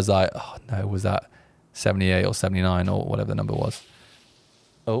bit where I was like, oh no, was that 78 or 79 or whatever the number was?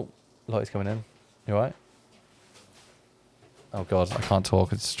 Oh, light's coming in. You all right? Oh God, I can't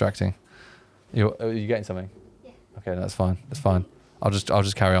talk. It's distracting. Are you getting something? Yeah. Okay, that's fine. That's fine. I'll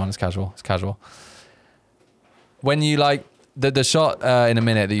just carry on. It's casual. When you like the shot in a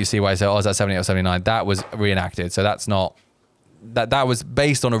minute that you see where I say, oh, is that 78 or 79? That was reenacted. So that's not that was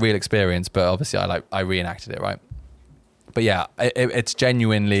based on a real experience, but obviously I reenacted it, right? But yeah, it's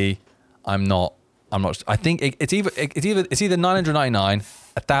genuinely, I'm not. I think it's either 999.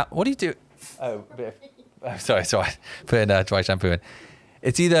 What do you do? Oh, sorry. Putting dry shampoo in.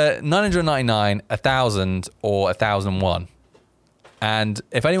 It's either 999, 1,000, or 1,001. And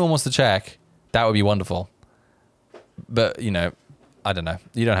if anyone wants to check, that would be wonderful. But you know, I don't know.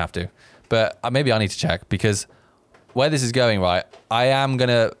 You don't have to. But maybe I need to check, because where this is going, right? I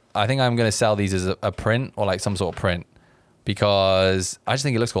think I'm gonna sell these as a print, or like some sort of print, because I just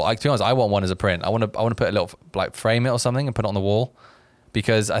think it looks cool. To be honest, I want one as a print. I want to put a little, like, frame it or something and put it on the wall.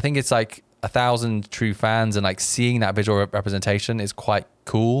 because I think it's like 1,000 true fans, and like seeing that visual representation is quite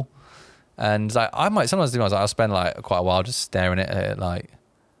cool. And like I might sometimes do, I'll spend like quite a while just staring at it, like,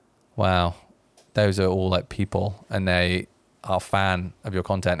 wow, those are all like people, and they are a fan of your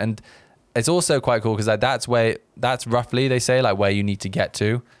content. And it's also quite cool because like that's roughly, they say, like where you need to get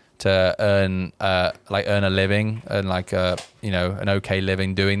to earn a living, and like an okay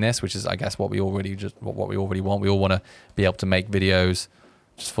living doing this, which is I guess what we already want. We all want to be able to make videos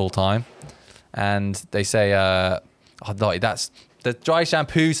just full time. And they say that's the dry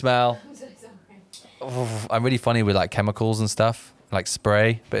shampoo smell. I'm so sorry. Oh, I'm really funny with like chemicals and stuff, like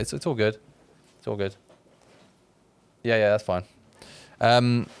spray, but it's all good. It's all good. Yeah, that's fine.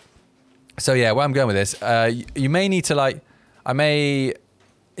 So yeah, where I'm going with this, you may need to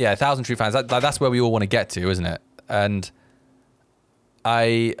 1,000 true fans. That's where we all want to get to, isn't it? And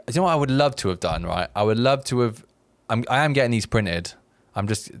you know what I would love to have done, right? I would love to have. I am getting these printed.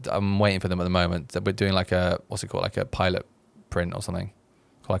 I'm waiting for them at the moment. We're doing like what's it called, like a pilot print or something,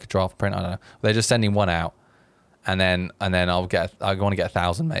 or like a draft print. I don't know. They're just sending one out, and then I want to get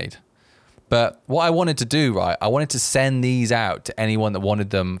 1,000 made. But what I wanted to do, right? I wanted to send these out to anyone that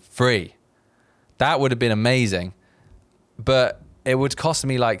wanted them free. That would have been amazing, but it would cost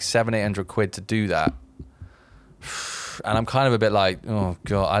me like 700-800 quid to do that. And I'm kind of a bit like, oh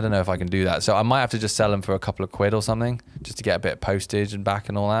God, I don't know if I can do that. So I might have to just sell them for a couple of quid or something, just to get a bit of postage and back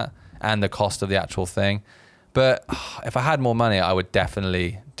and all that, and the cost of the actual thing. But if I had more money, I would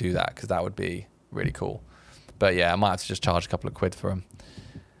definitely do that, because that would be really cool. But yeah, I might have to just charge a couple of quid for them.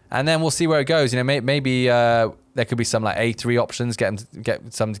 And then we'll see where it goes. You know, maybe there could be some like A3 options, you get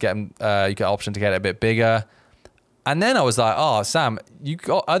option to get it a bit bigger. And then I was like, oh, Sam, you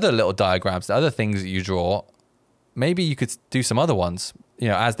got other little diagrams, other things that you draw. Maybe you could do some other ones, you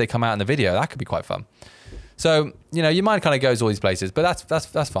know, as they come out in the video. That could be quite fun. So, you know, your mind kind of goes all these places, but that's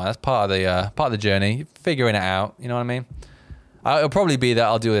fine. That's part of the journey, figuring it out. You know what I mean? It'll probably be that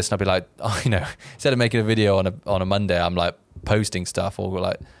I'll do this and I'll be like, oh, you know, instead of making a video on a Monday, I'm like posting stuff, or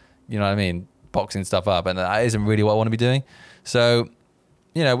like, you know what I mean, boxing stuff up, and that isn't really what I want to be doing. So,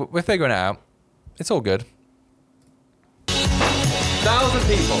 you know, we're figuring it out. It's all good. 1,000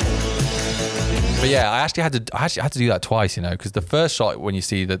 people. But yeah, I actually had to do that twice, you know, because the first shot, when you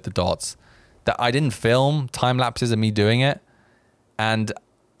see the dots, that I didn't film time lapses of me doing it, and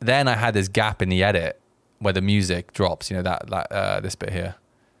then I had this gap in the edit where the music drops, you know, that this bit here.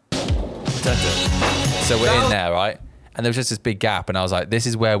 So we're in there, right? And there was just this big gap, and I was like, this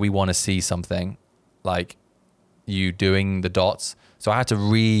is where we want to see something, like you doing the dots. So I had to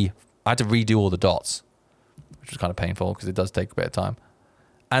redo all the dots, which was kind of painful because it does take a bit of time.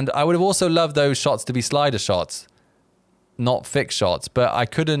 And I would have also loved those shots to be slider shots, not fixed shots, but I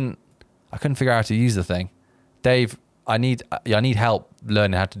couldn't figure out how to use the thing. Dave, I need help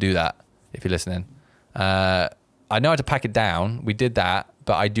learning how to do that, if you're listening. I know how to pack it down. We did that,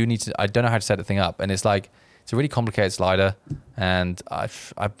 but I don't know how to set the thing up. And it's like, it's a really complicated slider, and I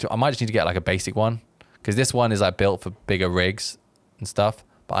might just need to get like a basic one, because this one is like built for bigger rigs and stuff.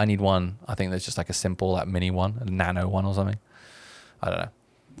 But I need one, I think that's just like a simple, like mini one, a nano one or something. I don't know.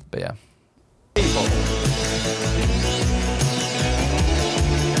 But yeah.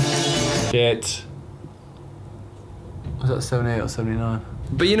 Shit. Was that 78 or 79?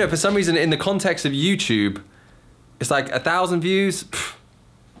 But you know, for some reason, in the context of YouTube, it's like 1,000 views. Pff.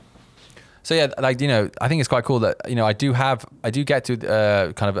 So yeah, like, you know, I think it's quite cool that, you know, I do get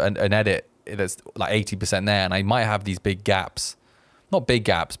to kind of an edit that's like 80% there, and I might have these big gaps, not big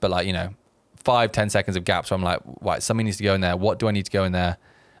gaps, but like, you know, 5-10 seconds of gaps where I'm like, right, something needs to go in there. What do I need to go in there?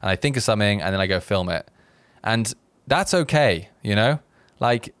 And I think of something, and then I go film it, and that's okay, you know,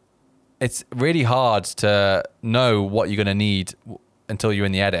 like, it's really hard to know what you're gonna need until you're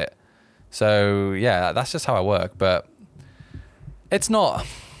in the edit. So yeah, that's just how I work. But it's not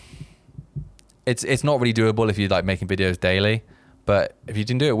really doable if you're like making videos daily. But if you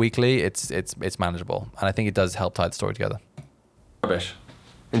can do it weekly, it's manageable, and I think it does help tie the story together. Rubbish.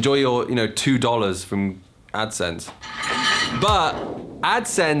 Enjoy your, you know, $2 from AdSense. But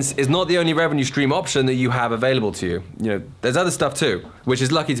AdSense is not the only revenue stream option that you have available to you. You know, there's other stuff too, which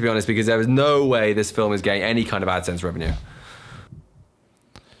is lucky, to be honest, because there is no way this film is getting any kind of AdSense revenue.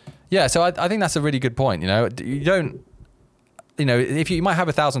 Yeah, so I think that's a really good point. You know, you don't, you know, if you might have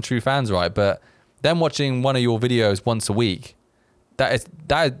 1,000 true fans, right? But them watching one of your videos once a week, that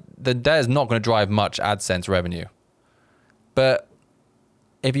is not going to drive much AdSense revenue. But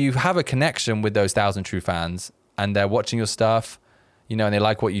if you have a connection with those 1,000 true fans, and they're watching your stuff, you know, and they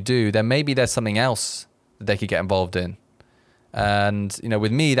like what you do, then maybe there's something else that they could get involved in. And, you know,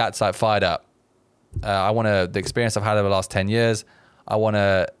 with me, that's like fired up. The experience I've had over the last 10 years, I want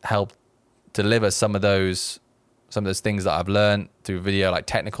to help deliver some of those things that I've learned through video, like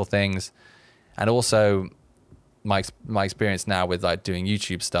technical things, and also my experience now with like doing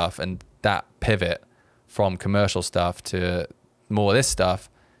YouTube stuff, and that pivot from commercial stuff to more of this stuff.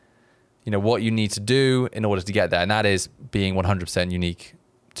 You know, what you need to do in order to get there, and that is being 100% unique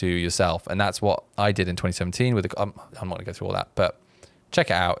to yourself. And that's what I did in 2017 with I'm not going to go through all that, but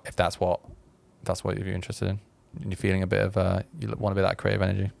check it out if that's what you're interested in and you're feeling a bit of you want a bit of that creative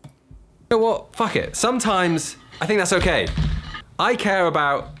energy. You know what? Fuck it. Sometimes I think that's okay. I care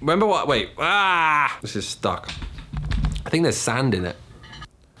about, remember what, wait, this is stuck. I think there's sand in it.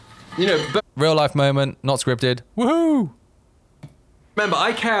 You know, but Real life moment, not scripted. Woohoo! remember,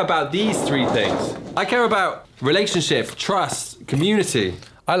 I care about these 3 things. I care about relationship, trust, community.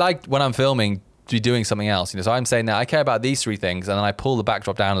 I like when I'm filming to be doing something else. You know, so I'm saying now I care about these 3 things, and then I pull the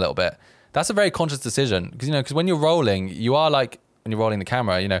backdrop down a little bit. That's a very conscious decision because when you're rolling, you are like when you're rolling the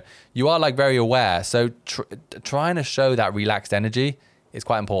camera, you are like very aware. So trying to show that relaxed energy is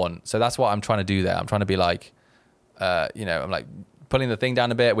quite important. So that's what I'm trying to do there. I'm trying to be like, I'm like pulling the thing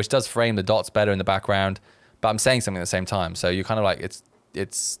down a bit, which does frame the dots better in the background, but I'm saying something at the same time. So you kind of like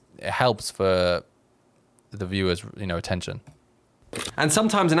it helps for the viewer's attention. And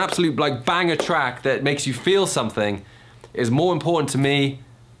sometimes an absolute like banger track that makes you feel something is more important to me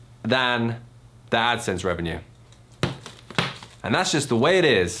than the AdSense revenue. And that's just the way it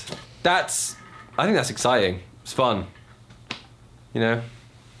is. I think that's exciting. It's fun. Yeah.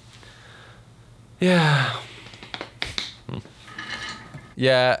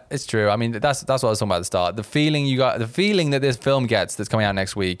 Yeah, it's true. I mean, that's what I was talking about at the start. The feeling that this film gets that's coming out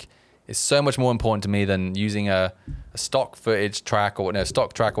next week is so much more important to me than using a stock footage track or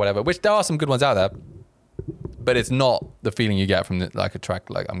stock track or whatever, which there are some good ones out there, but it's not the feeling you get from like a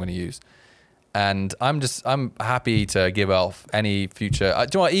track like I'm going to use. And I'm happy to give off any future. Do you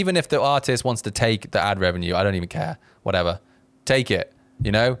know what? Even if the artist wants to take the ad revenue, I don't even care. Whatever, take it.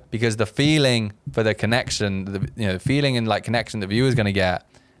 Because the feeling for the connection, the feeling and like connection the viewer's going to get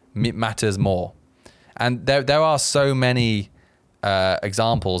matters more. And there are so many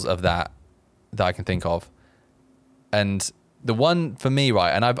examples of that I can think of. And the one for me,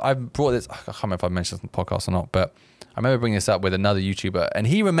 right, and I've brought this, I can't remember if I've mentioned this on the podcast or not, but I remember bringing this up with another YouTuber, and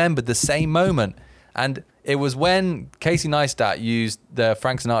he remembered the same moment. And it was when Casey Neistat used the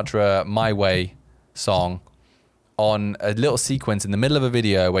Frank Sinatra My Way song on a little sequence in the middle of a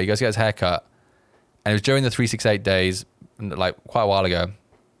video where he goes to get his haircut, and it was during the 368 days, like quite a while ago,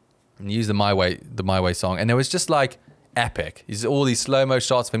 and he used the My Way song, and it was just like epic. He's all these slow-mo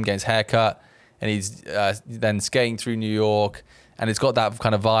shots of him getting his haircut, and he's then skating through New York, and it's got that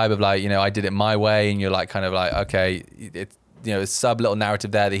kind of vibe of like, I did it my way, and you're like kind of like, okay, it's a sub little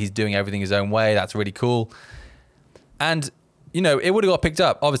narrative there that he's doing everything his own way. That's really cool. And it would have got picked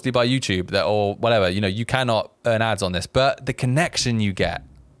up obviously by YouTube or whatever. You cannot earn ads on this, but the connection you get,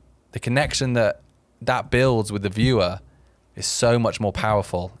 the connection that builds with the viewer is so much more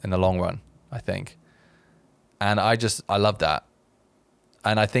powerful in the long run, I think. And I love that.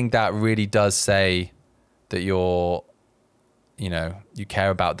 And I think that really does say that you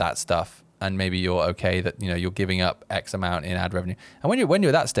care about that stuff, and maybe you're okay that, you're giving up X amount in ad revenue. And when you're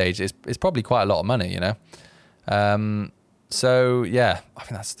at that stage, it's probably quite a lot of money, So yeah, I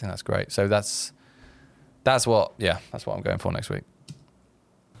think that's great. So that's what I'm going for next week.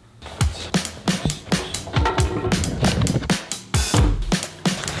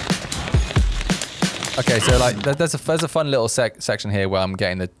 Okay, so like there's a fun little section here where I'm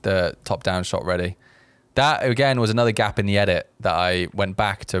getting the top down shot ready. That again was another gap in the edit that I went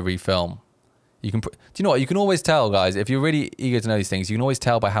back to refilm. Do you know what? You can always tell, guys, if you're really eager to know these things, you can always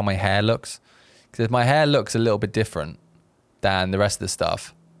tell by how my hair looks. Because if my hair looks a little bit different than the rest of the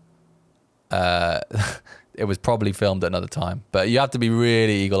stuff, it was probably filmed at another time. But you have to be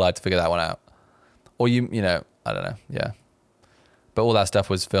really eagle-eyed to figure that one out. Or I don't know, yeah. But all that stuff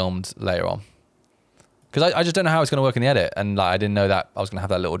was filmed later on. Because I just don't know how it's going to work in the edit. And like I didn't know that I was going to have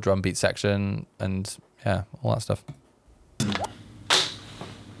that little drum beat section and yeah, all that stuff.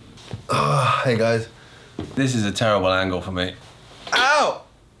 Hey guys. This is a terrible angle for me. Ow!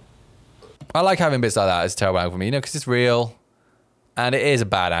 I like having bits like that as a terrible angle for me, because it's real. And it is a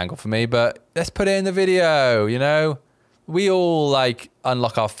bad angle for me, but let's put it in the video, We all like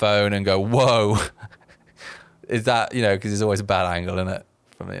unlock our phone and go, whoa. Is that, because it's always a bad angle, isn't it?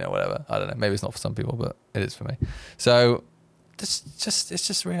 For me, whatever. I don't know. Maybe it's not for some people, but it is for me. So it's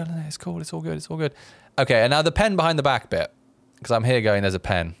just real, isn't it? It's cool. It's all good. It's all good. Okay, and now the pen behind the back bit, because I'm here going, there's a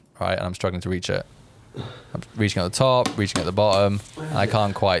pen, right? And I'm struggling to reach it. I'm reaching at the top, reaching at the bottom, and I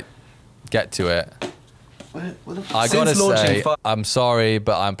can't quite get to it. I gotta say, I'm sorry,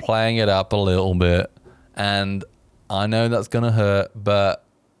 but I'm playing it up a little bit, and I know that's gonna hurt, but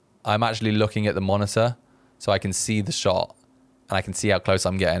I'm actually looking at the monitor so I can see the shot, and I can see how close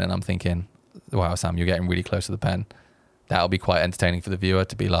I'm getting, and I'm thinking, wow, Sam, you're getting really close to the pen. That'll be quite entertaining for the viewer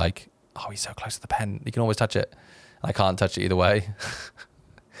to be like, oh, he's so close to the pen. You can always touch it. I can't touch it either way.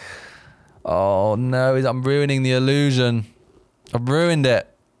 Oh no, I'm ruining the illusion. I've ruined it.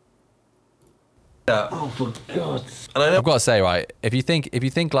 Oh, for God. And I've got to say, right, if you think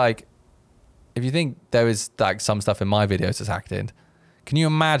there is like some stuff in my videos that's acted, can you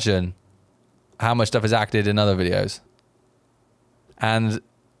imagine how much stuff is acted in other videos? And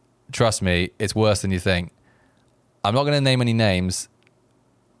trust me, it's worse than you think. I'm not going to name any names,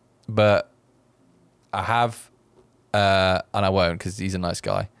 but I have, and I won't because he's a nice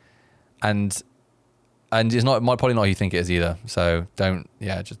guy. And it's not probably not who you think it is either. So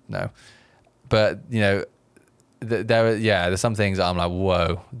just no. But there's some things that I'm like,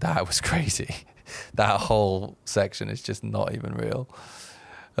 whoa, that was crazy. That whole section is just not even real.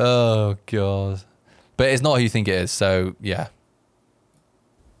 Oh God. But it's not who you think it is. So yeah.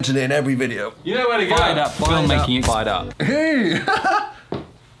 Mention it in every video. You know where to go. Fired up, filmmaking it fired up.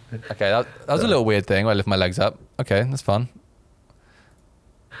 Okay, that was a little weird thing where I lift my legs up. Okay, that's fun.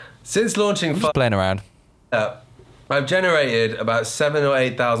 Since launching Just playing around. I've generated about £7,000 or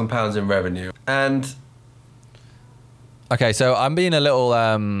 £8,000 in revenue, and okay, so I'm being a little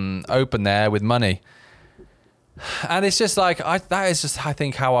open there with money, and it's just like that is just I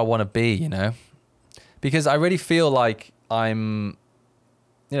think how I want to be, because I really feel like I'm,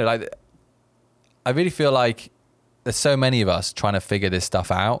 I really feel like there's so many of us trying to figure this stuff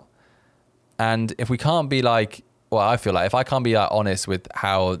out, and if we can't be like, well, I feel like if I can't be honest with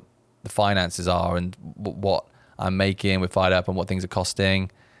how the finances are and what I'm making with Fired Up and what things are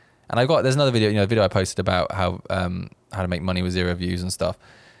costing. And there's another video, a video I posted about how to make money with 0 views and stuff.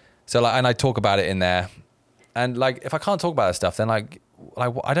 So and I talk about it in there. And if I can't talk about that stuff, then I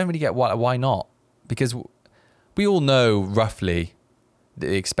don't really get why not? Because we all know roughly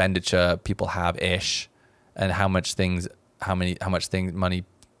the expenditure people have ish and how much things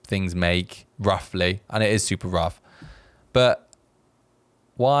make roughly. And it is super rough. But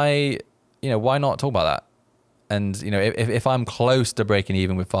why not talk about that? And if I'm close to breaking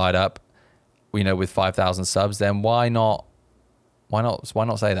even with Fired Up, with 5,000 subs, then why not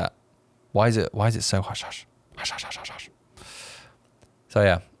say that? Why is it so hush hush? So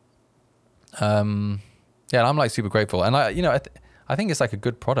yeah, I'm super grateful, and I think it's like a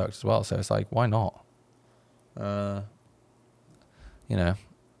good product as well. So it's like, why not? Yeah.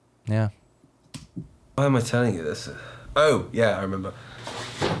 Why am I telling you this? Oh yeah, I remember.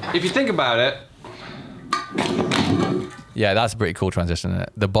 If you think about it. Yeah, that's a pretty cool transition, isn't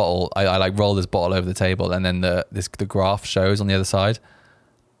it? The bottle, I roll this bottle over the table, and then the graph shows on the other side.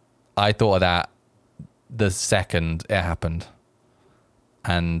 I thought of that the second it happened,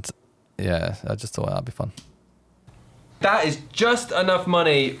 and yeah, I just thought that'd be fun. That is just enough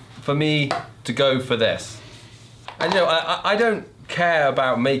money for me to go for this. And I don't care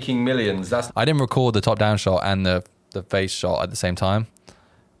about making millions. I didn't record the top-down shot and the face shot at the same time.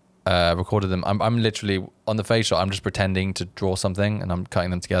 Recorded them. I'm literally on the face shot. I'm just pretending to draw something and I'm cutting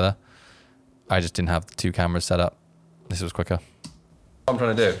them together. I just didn't have the 2 cameras set up. This was quicker. What I'm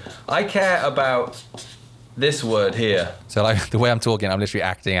trying to do. I care about this word here. So the way I'm talking, I'm literally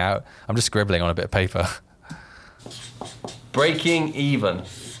acting out. I'm just scribbling on a bit of paper. Breaking even.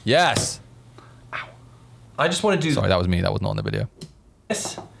 Yes. Ow. I just want to do. Sorry, that was me. That was not on the video.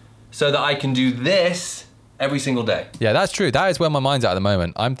 This, so that I can do this every single day. Yeah, that's true. That is where my mind's at the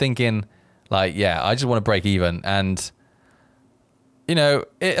moment. I'm thinking, I just want to break even, and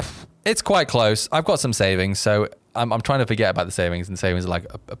it's quite close. I've got some savings, so I'm trying to forget about the savings, and savings are like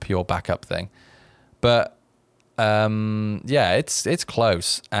a pure backup thing. But it's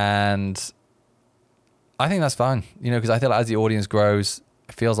close, and I think that's fine. Because I feel like as the audience grows,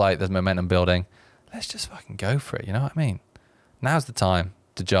 it feels like there's momentum building. Let's just fucking go for it. You know what I mean? Now's the time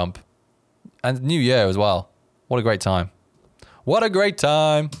to jump, and New Year as well. What a great time. What a great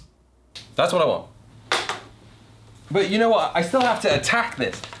time. That's what I want. But you know what? I still have to attack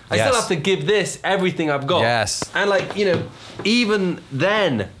this. I still have to give this everything I've got. Yes. And even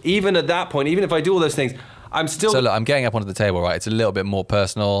then, even at that point, even if I do all those things, I'm still... So look, I'm getting up onto the table, right? It's a little bit more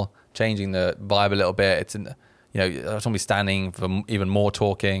personal, changing the vibe a little bit. It's, I just want to be standing for even more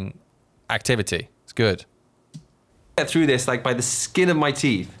talking. Activity. It's good. Get through this by the skin of my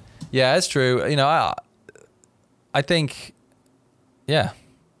teeth. Yeah, it's true. I think, yeah,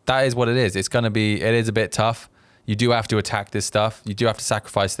 that is what it is. It is a bit tough. You do have to attack this stuff. You do have to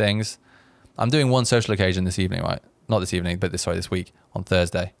sacrifice things. I'm doing one social occasion this evening, right? Not this evening, but this week on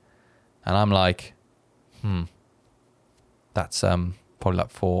Thursday. And I'm like, that's probably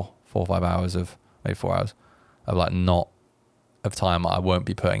like 4 or 5 hours of, maybe 4 hours of like not of time I won't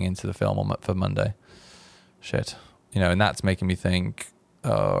be putting into the film for Monday. Shit. And that's making me think,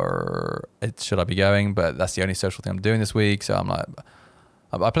 should I be going? But that's the only social thing I'm doing this week. So I'm like,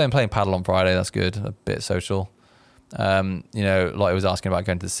 I'm playing paddle on Friday. That's good. A bit social. Lottie was asking about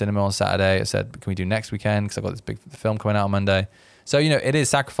going to the cinema on Saturday. I said, can we do next weekend? Because I've got this big film coming out on Monday. So, it is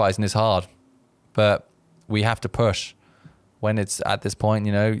sacrifice and it's hard. But we have to push. When it's at this point,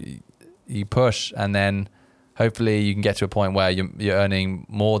 you push, and then hopefully you can get to a point where you're earning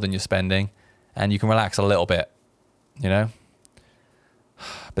more than you're spending, and you can relax a little bit, But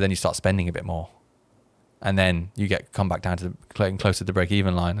then you start spending a bit more, and then you come back down to closer to the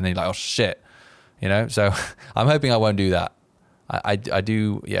break-even line, and then you're like, oh shit, So I'm hoping I won't do that. I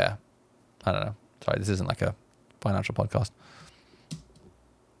do, yeah. I don't know. Sorry, this isn't like a financial podcast.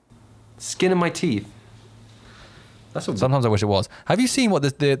 Skin in my teeth. Sometimes I wish it was. Have you seen what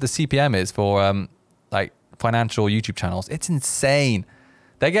the CPM is for like financial YouTube channels? It's insane.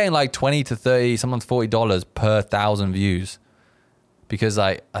 They're getting like 20 to 30, sometimes $40 per 1,000 views. Because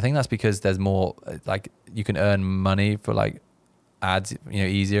I think that's because there's more, like you can earn money for like ads,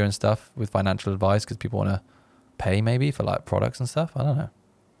 easier and stuff with financial advice because people want to pay maybe for like products and stuff. I don't know.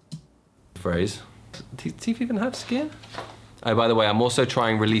 Phrase. Do teeth even have skin? Oh, by the way, I'm also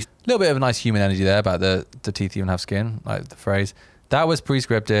trying release. A little bit of nice human energy there about the teeth even have skin, like the phrase. That was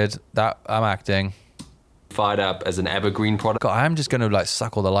pre-scripted. That I'm acting. Fired up as an evergreen product. God, I'm just going to like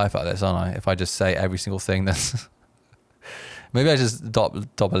suck all the life out of this, aren't I? If I just say every single thing that's... Maybe I just dop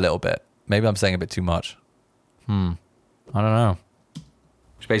a little bit. Maybe I'm saying a bit too much. I don't know.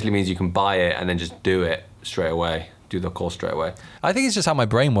 Which basically means you can buy it and then just do it straight away. Do the course straight away. I think it's just how my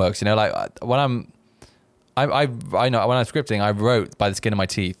brain works, like when I know when I'm scripting, I wrote by the skin of my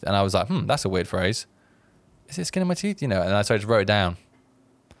teeth, and I was like, that's a weird phrase. Is it skin of my teeth? And I just wrote it down.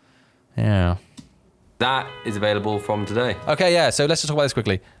 Yeah. That is available from today. Okay, yeah. So let's just talk about this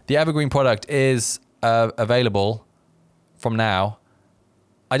quickly. The Evergreen product is available from now.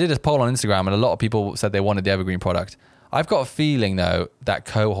 I did a poll on Instagram, and a lot of people said they wanted the Evergreen product. I've got a feeling though that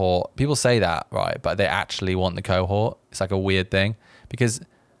cohort, people say that, right? But they actually want the cohort. It's like a weird thing because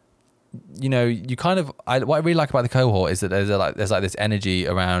you kind of, what I really like about the cohort is that there's like this energy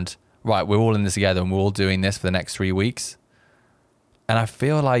around, right, we're all in this together and we're all doing this for the next 3 weeks. And I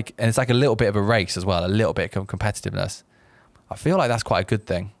feel like, and it's like a little bit of a race as well, a little bit of competitiveness. I feel like that's quite a good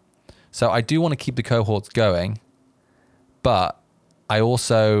thing. So I do want to keep the cohorts going, but I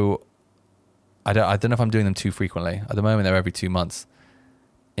also, I don't know if I'm doing them too frequently. At the moment, they're every 2 months.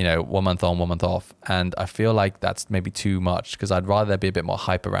 1 month on, 1 month off. And I feel like that's maybe too much because I'd rather there be a bit more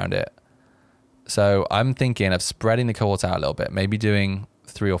hype around it. So I'm thinking of spreading the cohorts out a little bit, maybe doing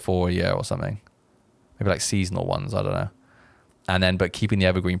 3 or 4 a year or something. Maybe like seasonal ones, I don't know. And then, but keeping the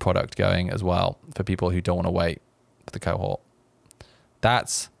Evergreen product going as well for people who don't want to wait for the cohort.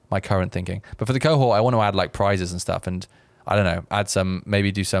 That's my current thinking. But for the cohort, I want to add like prizes and stuff. And I don't know,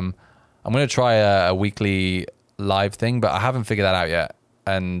 maybe do some, I'm going to try a weekly live thing, but I haven't figured that out yet.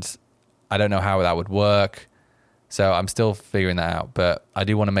 And I don't know how that would work. So I'm still figuring that out. But I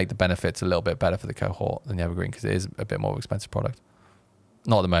do want to make the benefits a little bit better for the cohort than the Evergreen because it is a bit more expensive product.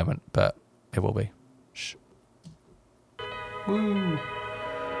 Not at the moment, but it will be. Shh. Woo.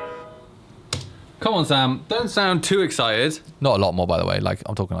 Come on, Sam. Don't sound too excited. Not a lot more, by the way. Like,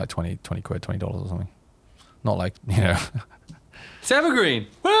 I'm talking like 20 quid, $20 or something. Not like, It's Evergreen.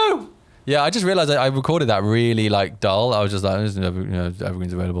 Woo! Yeah, I just realized I recorded that really like dull. I was just like,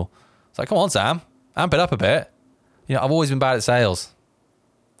 Evergreen's available. It's like, come on, Sam, amp it up a bit. I've always been bad at sales.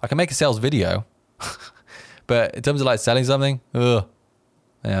 I can make a sales video, but in terms of like selling something,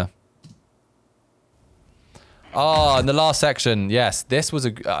 yeah. Oh, in the last section, yes, this was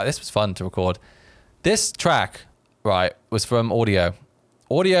fun to record. This track, right, was from Audio.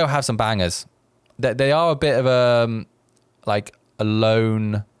 Audio have some bangers. They are a bit of a like a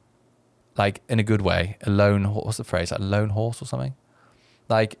lone. Like in a good way, a lone, what's the phrase? Like a lone horse or something?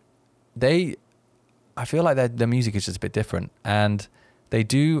 Like I feel like their music is just a bit different. And they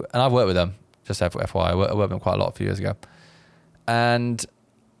do, and I've worked with them, just FYI, I worked with them quite a few years ago. And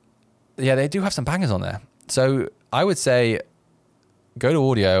yeah, they do have some bangers on there. So I would say go to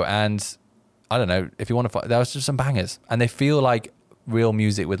Audio and I don't know, if you want to find, there was just some bangers. And they feel like real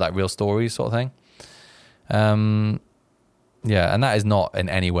music with like real stories sort of thing. Yeah, and that is not in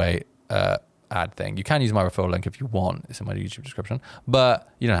any way ad thing. You can use my referral link if you want. It's in my YouTube description, but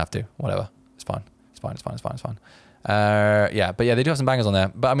you don't have to. Whatever, it's fine. It's fine. Yeah, but yeah, they do have some bangers on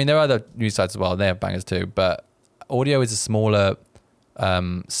there. But I mean, there are other news sites as well. They have bangers too. But audio is a smaller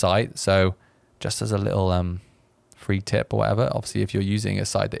site, so just as a little free tip or whatever, obviously, if you're using a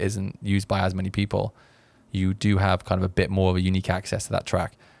site that isn't used by as many people, you do have kind of a bit more of a unique access to that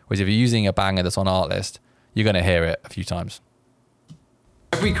track. Whereas if you're using a banger that's on Artlist, you're going to hear it a few times.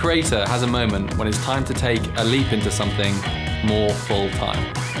 Every creator has a moment when it's time to take a leap into something more full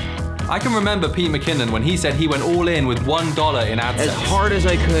time. I can remember Pete McKinnon when he said he went all in with $1 in AdSense. As hard as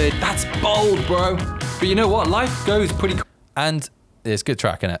I could. That's bold, bro. But you know what? Life goes pretty... And it's a good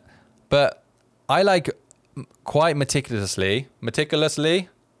track, innit? But I like quite meticulously...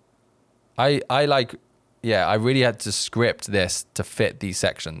 I like... Yeah, I really had to script this to fit these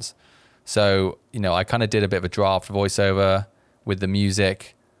sections. So, you know, I kind of did a bit of a draft voiceover with the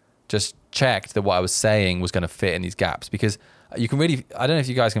music. Just checked that what I was saying was going to fit in these gaps. Because you can really... I don't know if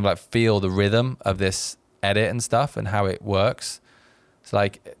you guys can like feel the rhythm of this edit and stuff and how it works. It's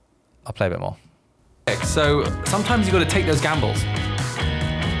like... I'll play a bit more. So sometimes you got to take those gambles.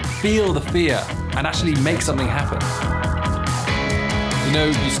 Feel the fear and actually make something happen. You know,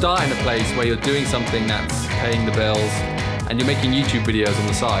 you start in a place where you're doing something that's paying the bills and you're making YouTube videos on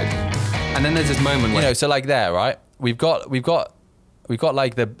the side. And then there's this moment where... You know, so like there, right? We've got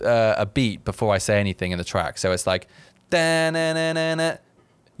like the a beat before I say anything in the track. So it's like... Da-na-na-na-na.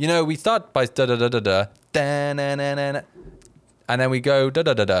 You know, we start by da-da-da-da-da. Da-na-na-na-na. And then we go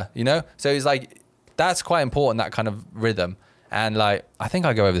da-da-da-da, you know? So it's like... That's quite important, that kind of rhythm. And like, I think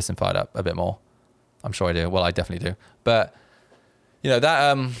I go over this in Fired Up a bit more. I'm sure I do. Well, I definitely do. But... You know,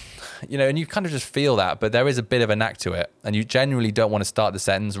 that, you know, and you kind of just feel that, but there is a bit of a knack to it. And you generally don't want to start the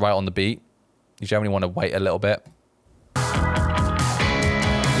sentence right on the beat. You generally want to wait a little bit.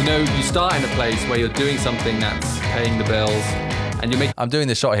 You know, you start in a place where you're doing something that's paying the bills and you make... I'm doing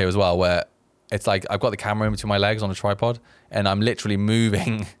this shot here as well where it's like I've got the camera in between my legs on a tripod and I'm literally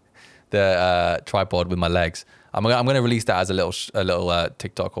moving the tripod with my legs. I'm going to release that as a little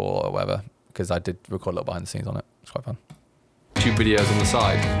TikTok or whatever because I did record a little behind the scenes on it. It's quite fun. YouTube videos on the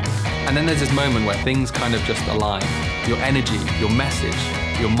side. And then there's this moment where things kind of just align. Your energy, your message,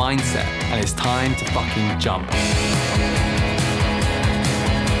 your mindset, and it's time to fucking jump.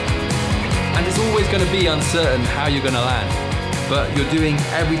 And it's always going to be uncertain how you're going to land, but you're doing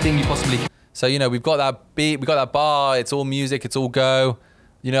everything you possibly can. So, you know, we've got that beat, we've got that bar, it's all music, it's all go.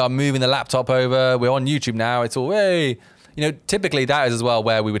 You know, I'm moving the laptop over, we're on YouTube now, it's all, hey. You know, typically that is as well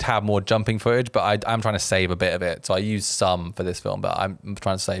where we would have more jumping footage, but I'm trying to save a bit of it. So I use some for this film, but I'm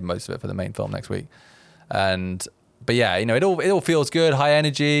trying to save most of it for the main film next week. But yeah, you know, it all feels good, high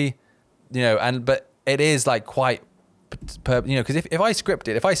energy, you know, but it is like quite, you know, because if I script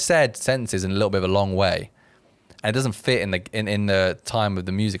it, if I said sentences in a little bit of a long way, and it doesn't fit in the time of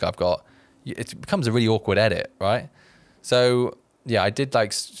the music I've got, it becomes a really awkward edit, right? So yeah, I did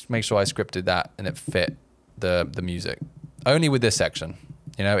like make sure I scripted that and it fit the music. Only with this section,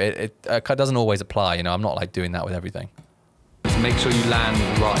 you know, it doesn't always apply. You know, I'm not like doing that with everything. To make sure you land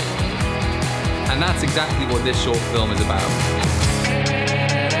right, and that's exactly what this short film is about.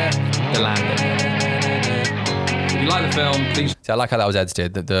 The landing. If you like the film, please. See, I like how that was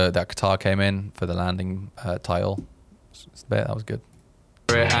edited. That guitar came in for the landing title. It's the bit that was good.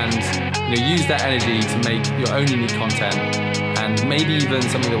 And you know, use that energy to make your own unique content, and maybe even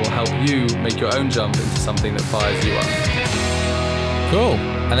something that will help you make your own jump into something that fires you up. Cool.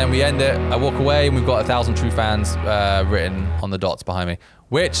 And then we end it. I walk away, and we've got 1,000 true fans written on the dots behind me.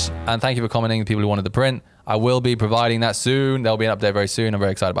 And thank you for commenting, the people who wanted the print. I will be providing that soon. There'll be an update very soon. I'm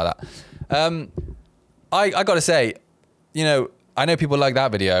very excited about that. I got to say, you know, I know people like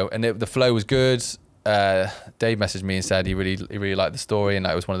that video, and the flow was good. Dave messaged me and said he really liked the story and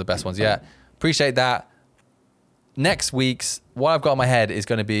that it was one of the best ones yet. Appreciate that. Next week's, what I've got in my head is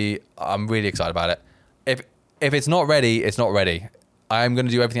going to be, I'm really excited about it. If it's not ready, it's not ready. I'm going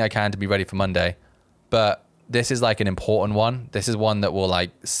to do everything I can to be ready for Monday. But this is like an important one. This is one that will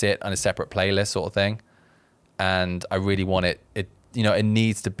like sit on a separate playlist sort of thing. And I really want it, you know, it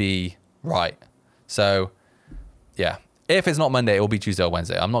needs to be right. So yeah. If it's not Monday, it will be Tuesday or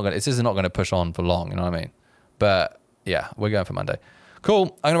Wednesday. This is not going to push on for long, you know what I mean? But yeah, we're going for Monday.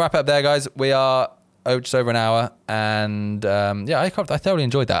 Cool. I'm going to wrap it up there, guys. We are just over an hour. And yeah, I thoroughly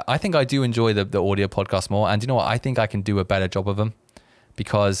enjoyed that. I think I do enjoy the audio podcast more. And you know what? I think I can do a better job of them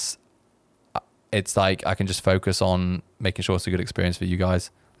because it's like I can just focus on making sure it's a good experience for you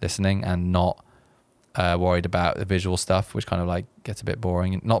guys listening and not worried about the visual stuff, which kind of like gets a bit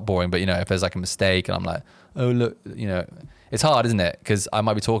boring. Not boring, but you know, if there's like a mistake and I'm like, oh look, you know, it's hard, isn't it? Because I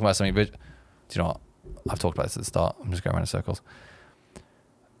might be talking about something, but do you know what? I've talked about this at the start. I'm just going around in circles.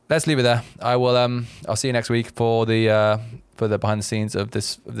 let's leave it there. I'll see you next week for the behind the scenes of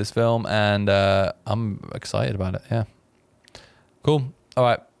this film, and I'm excited about it. Yeah. Cool. All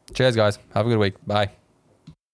right. Cheers, guys. Have a good week. Bye.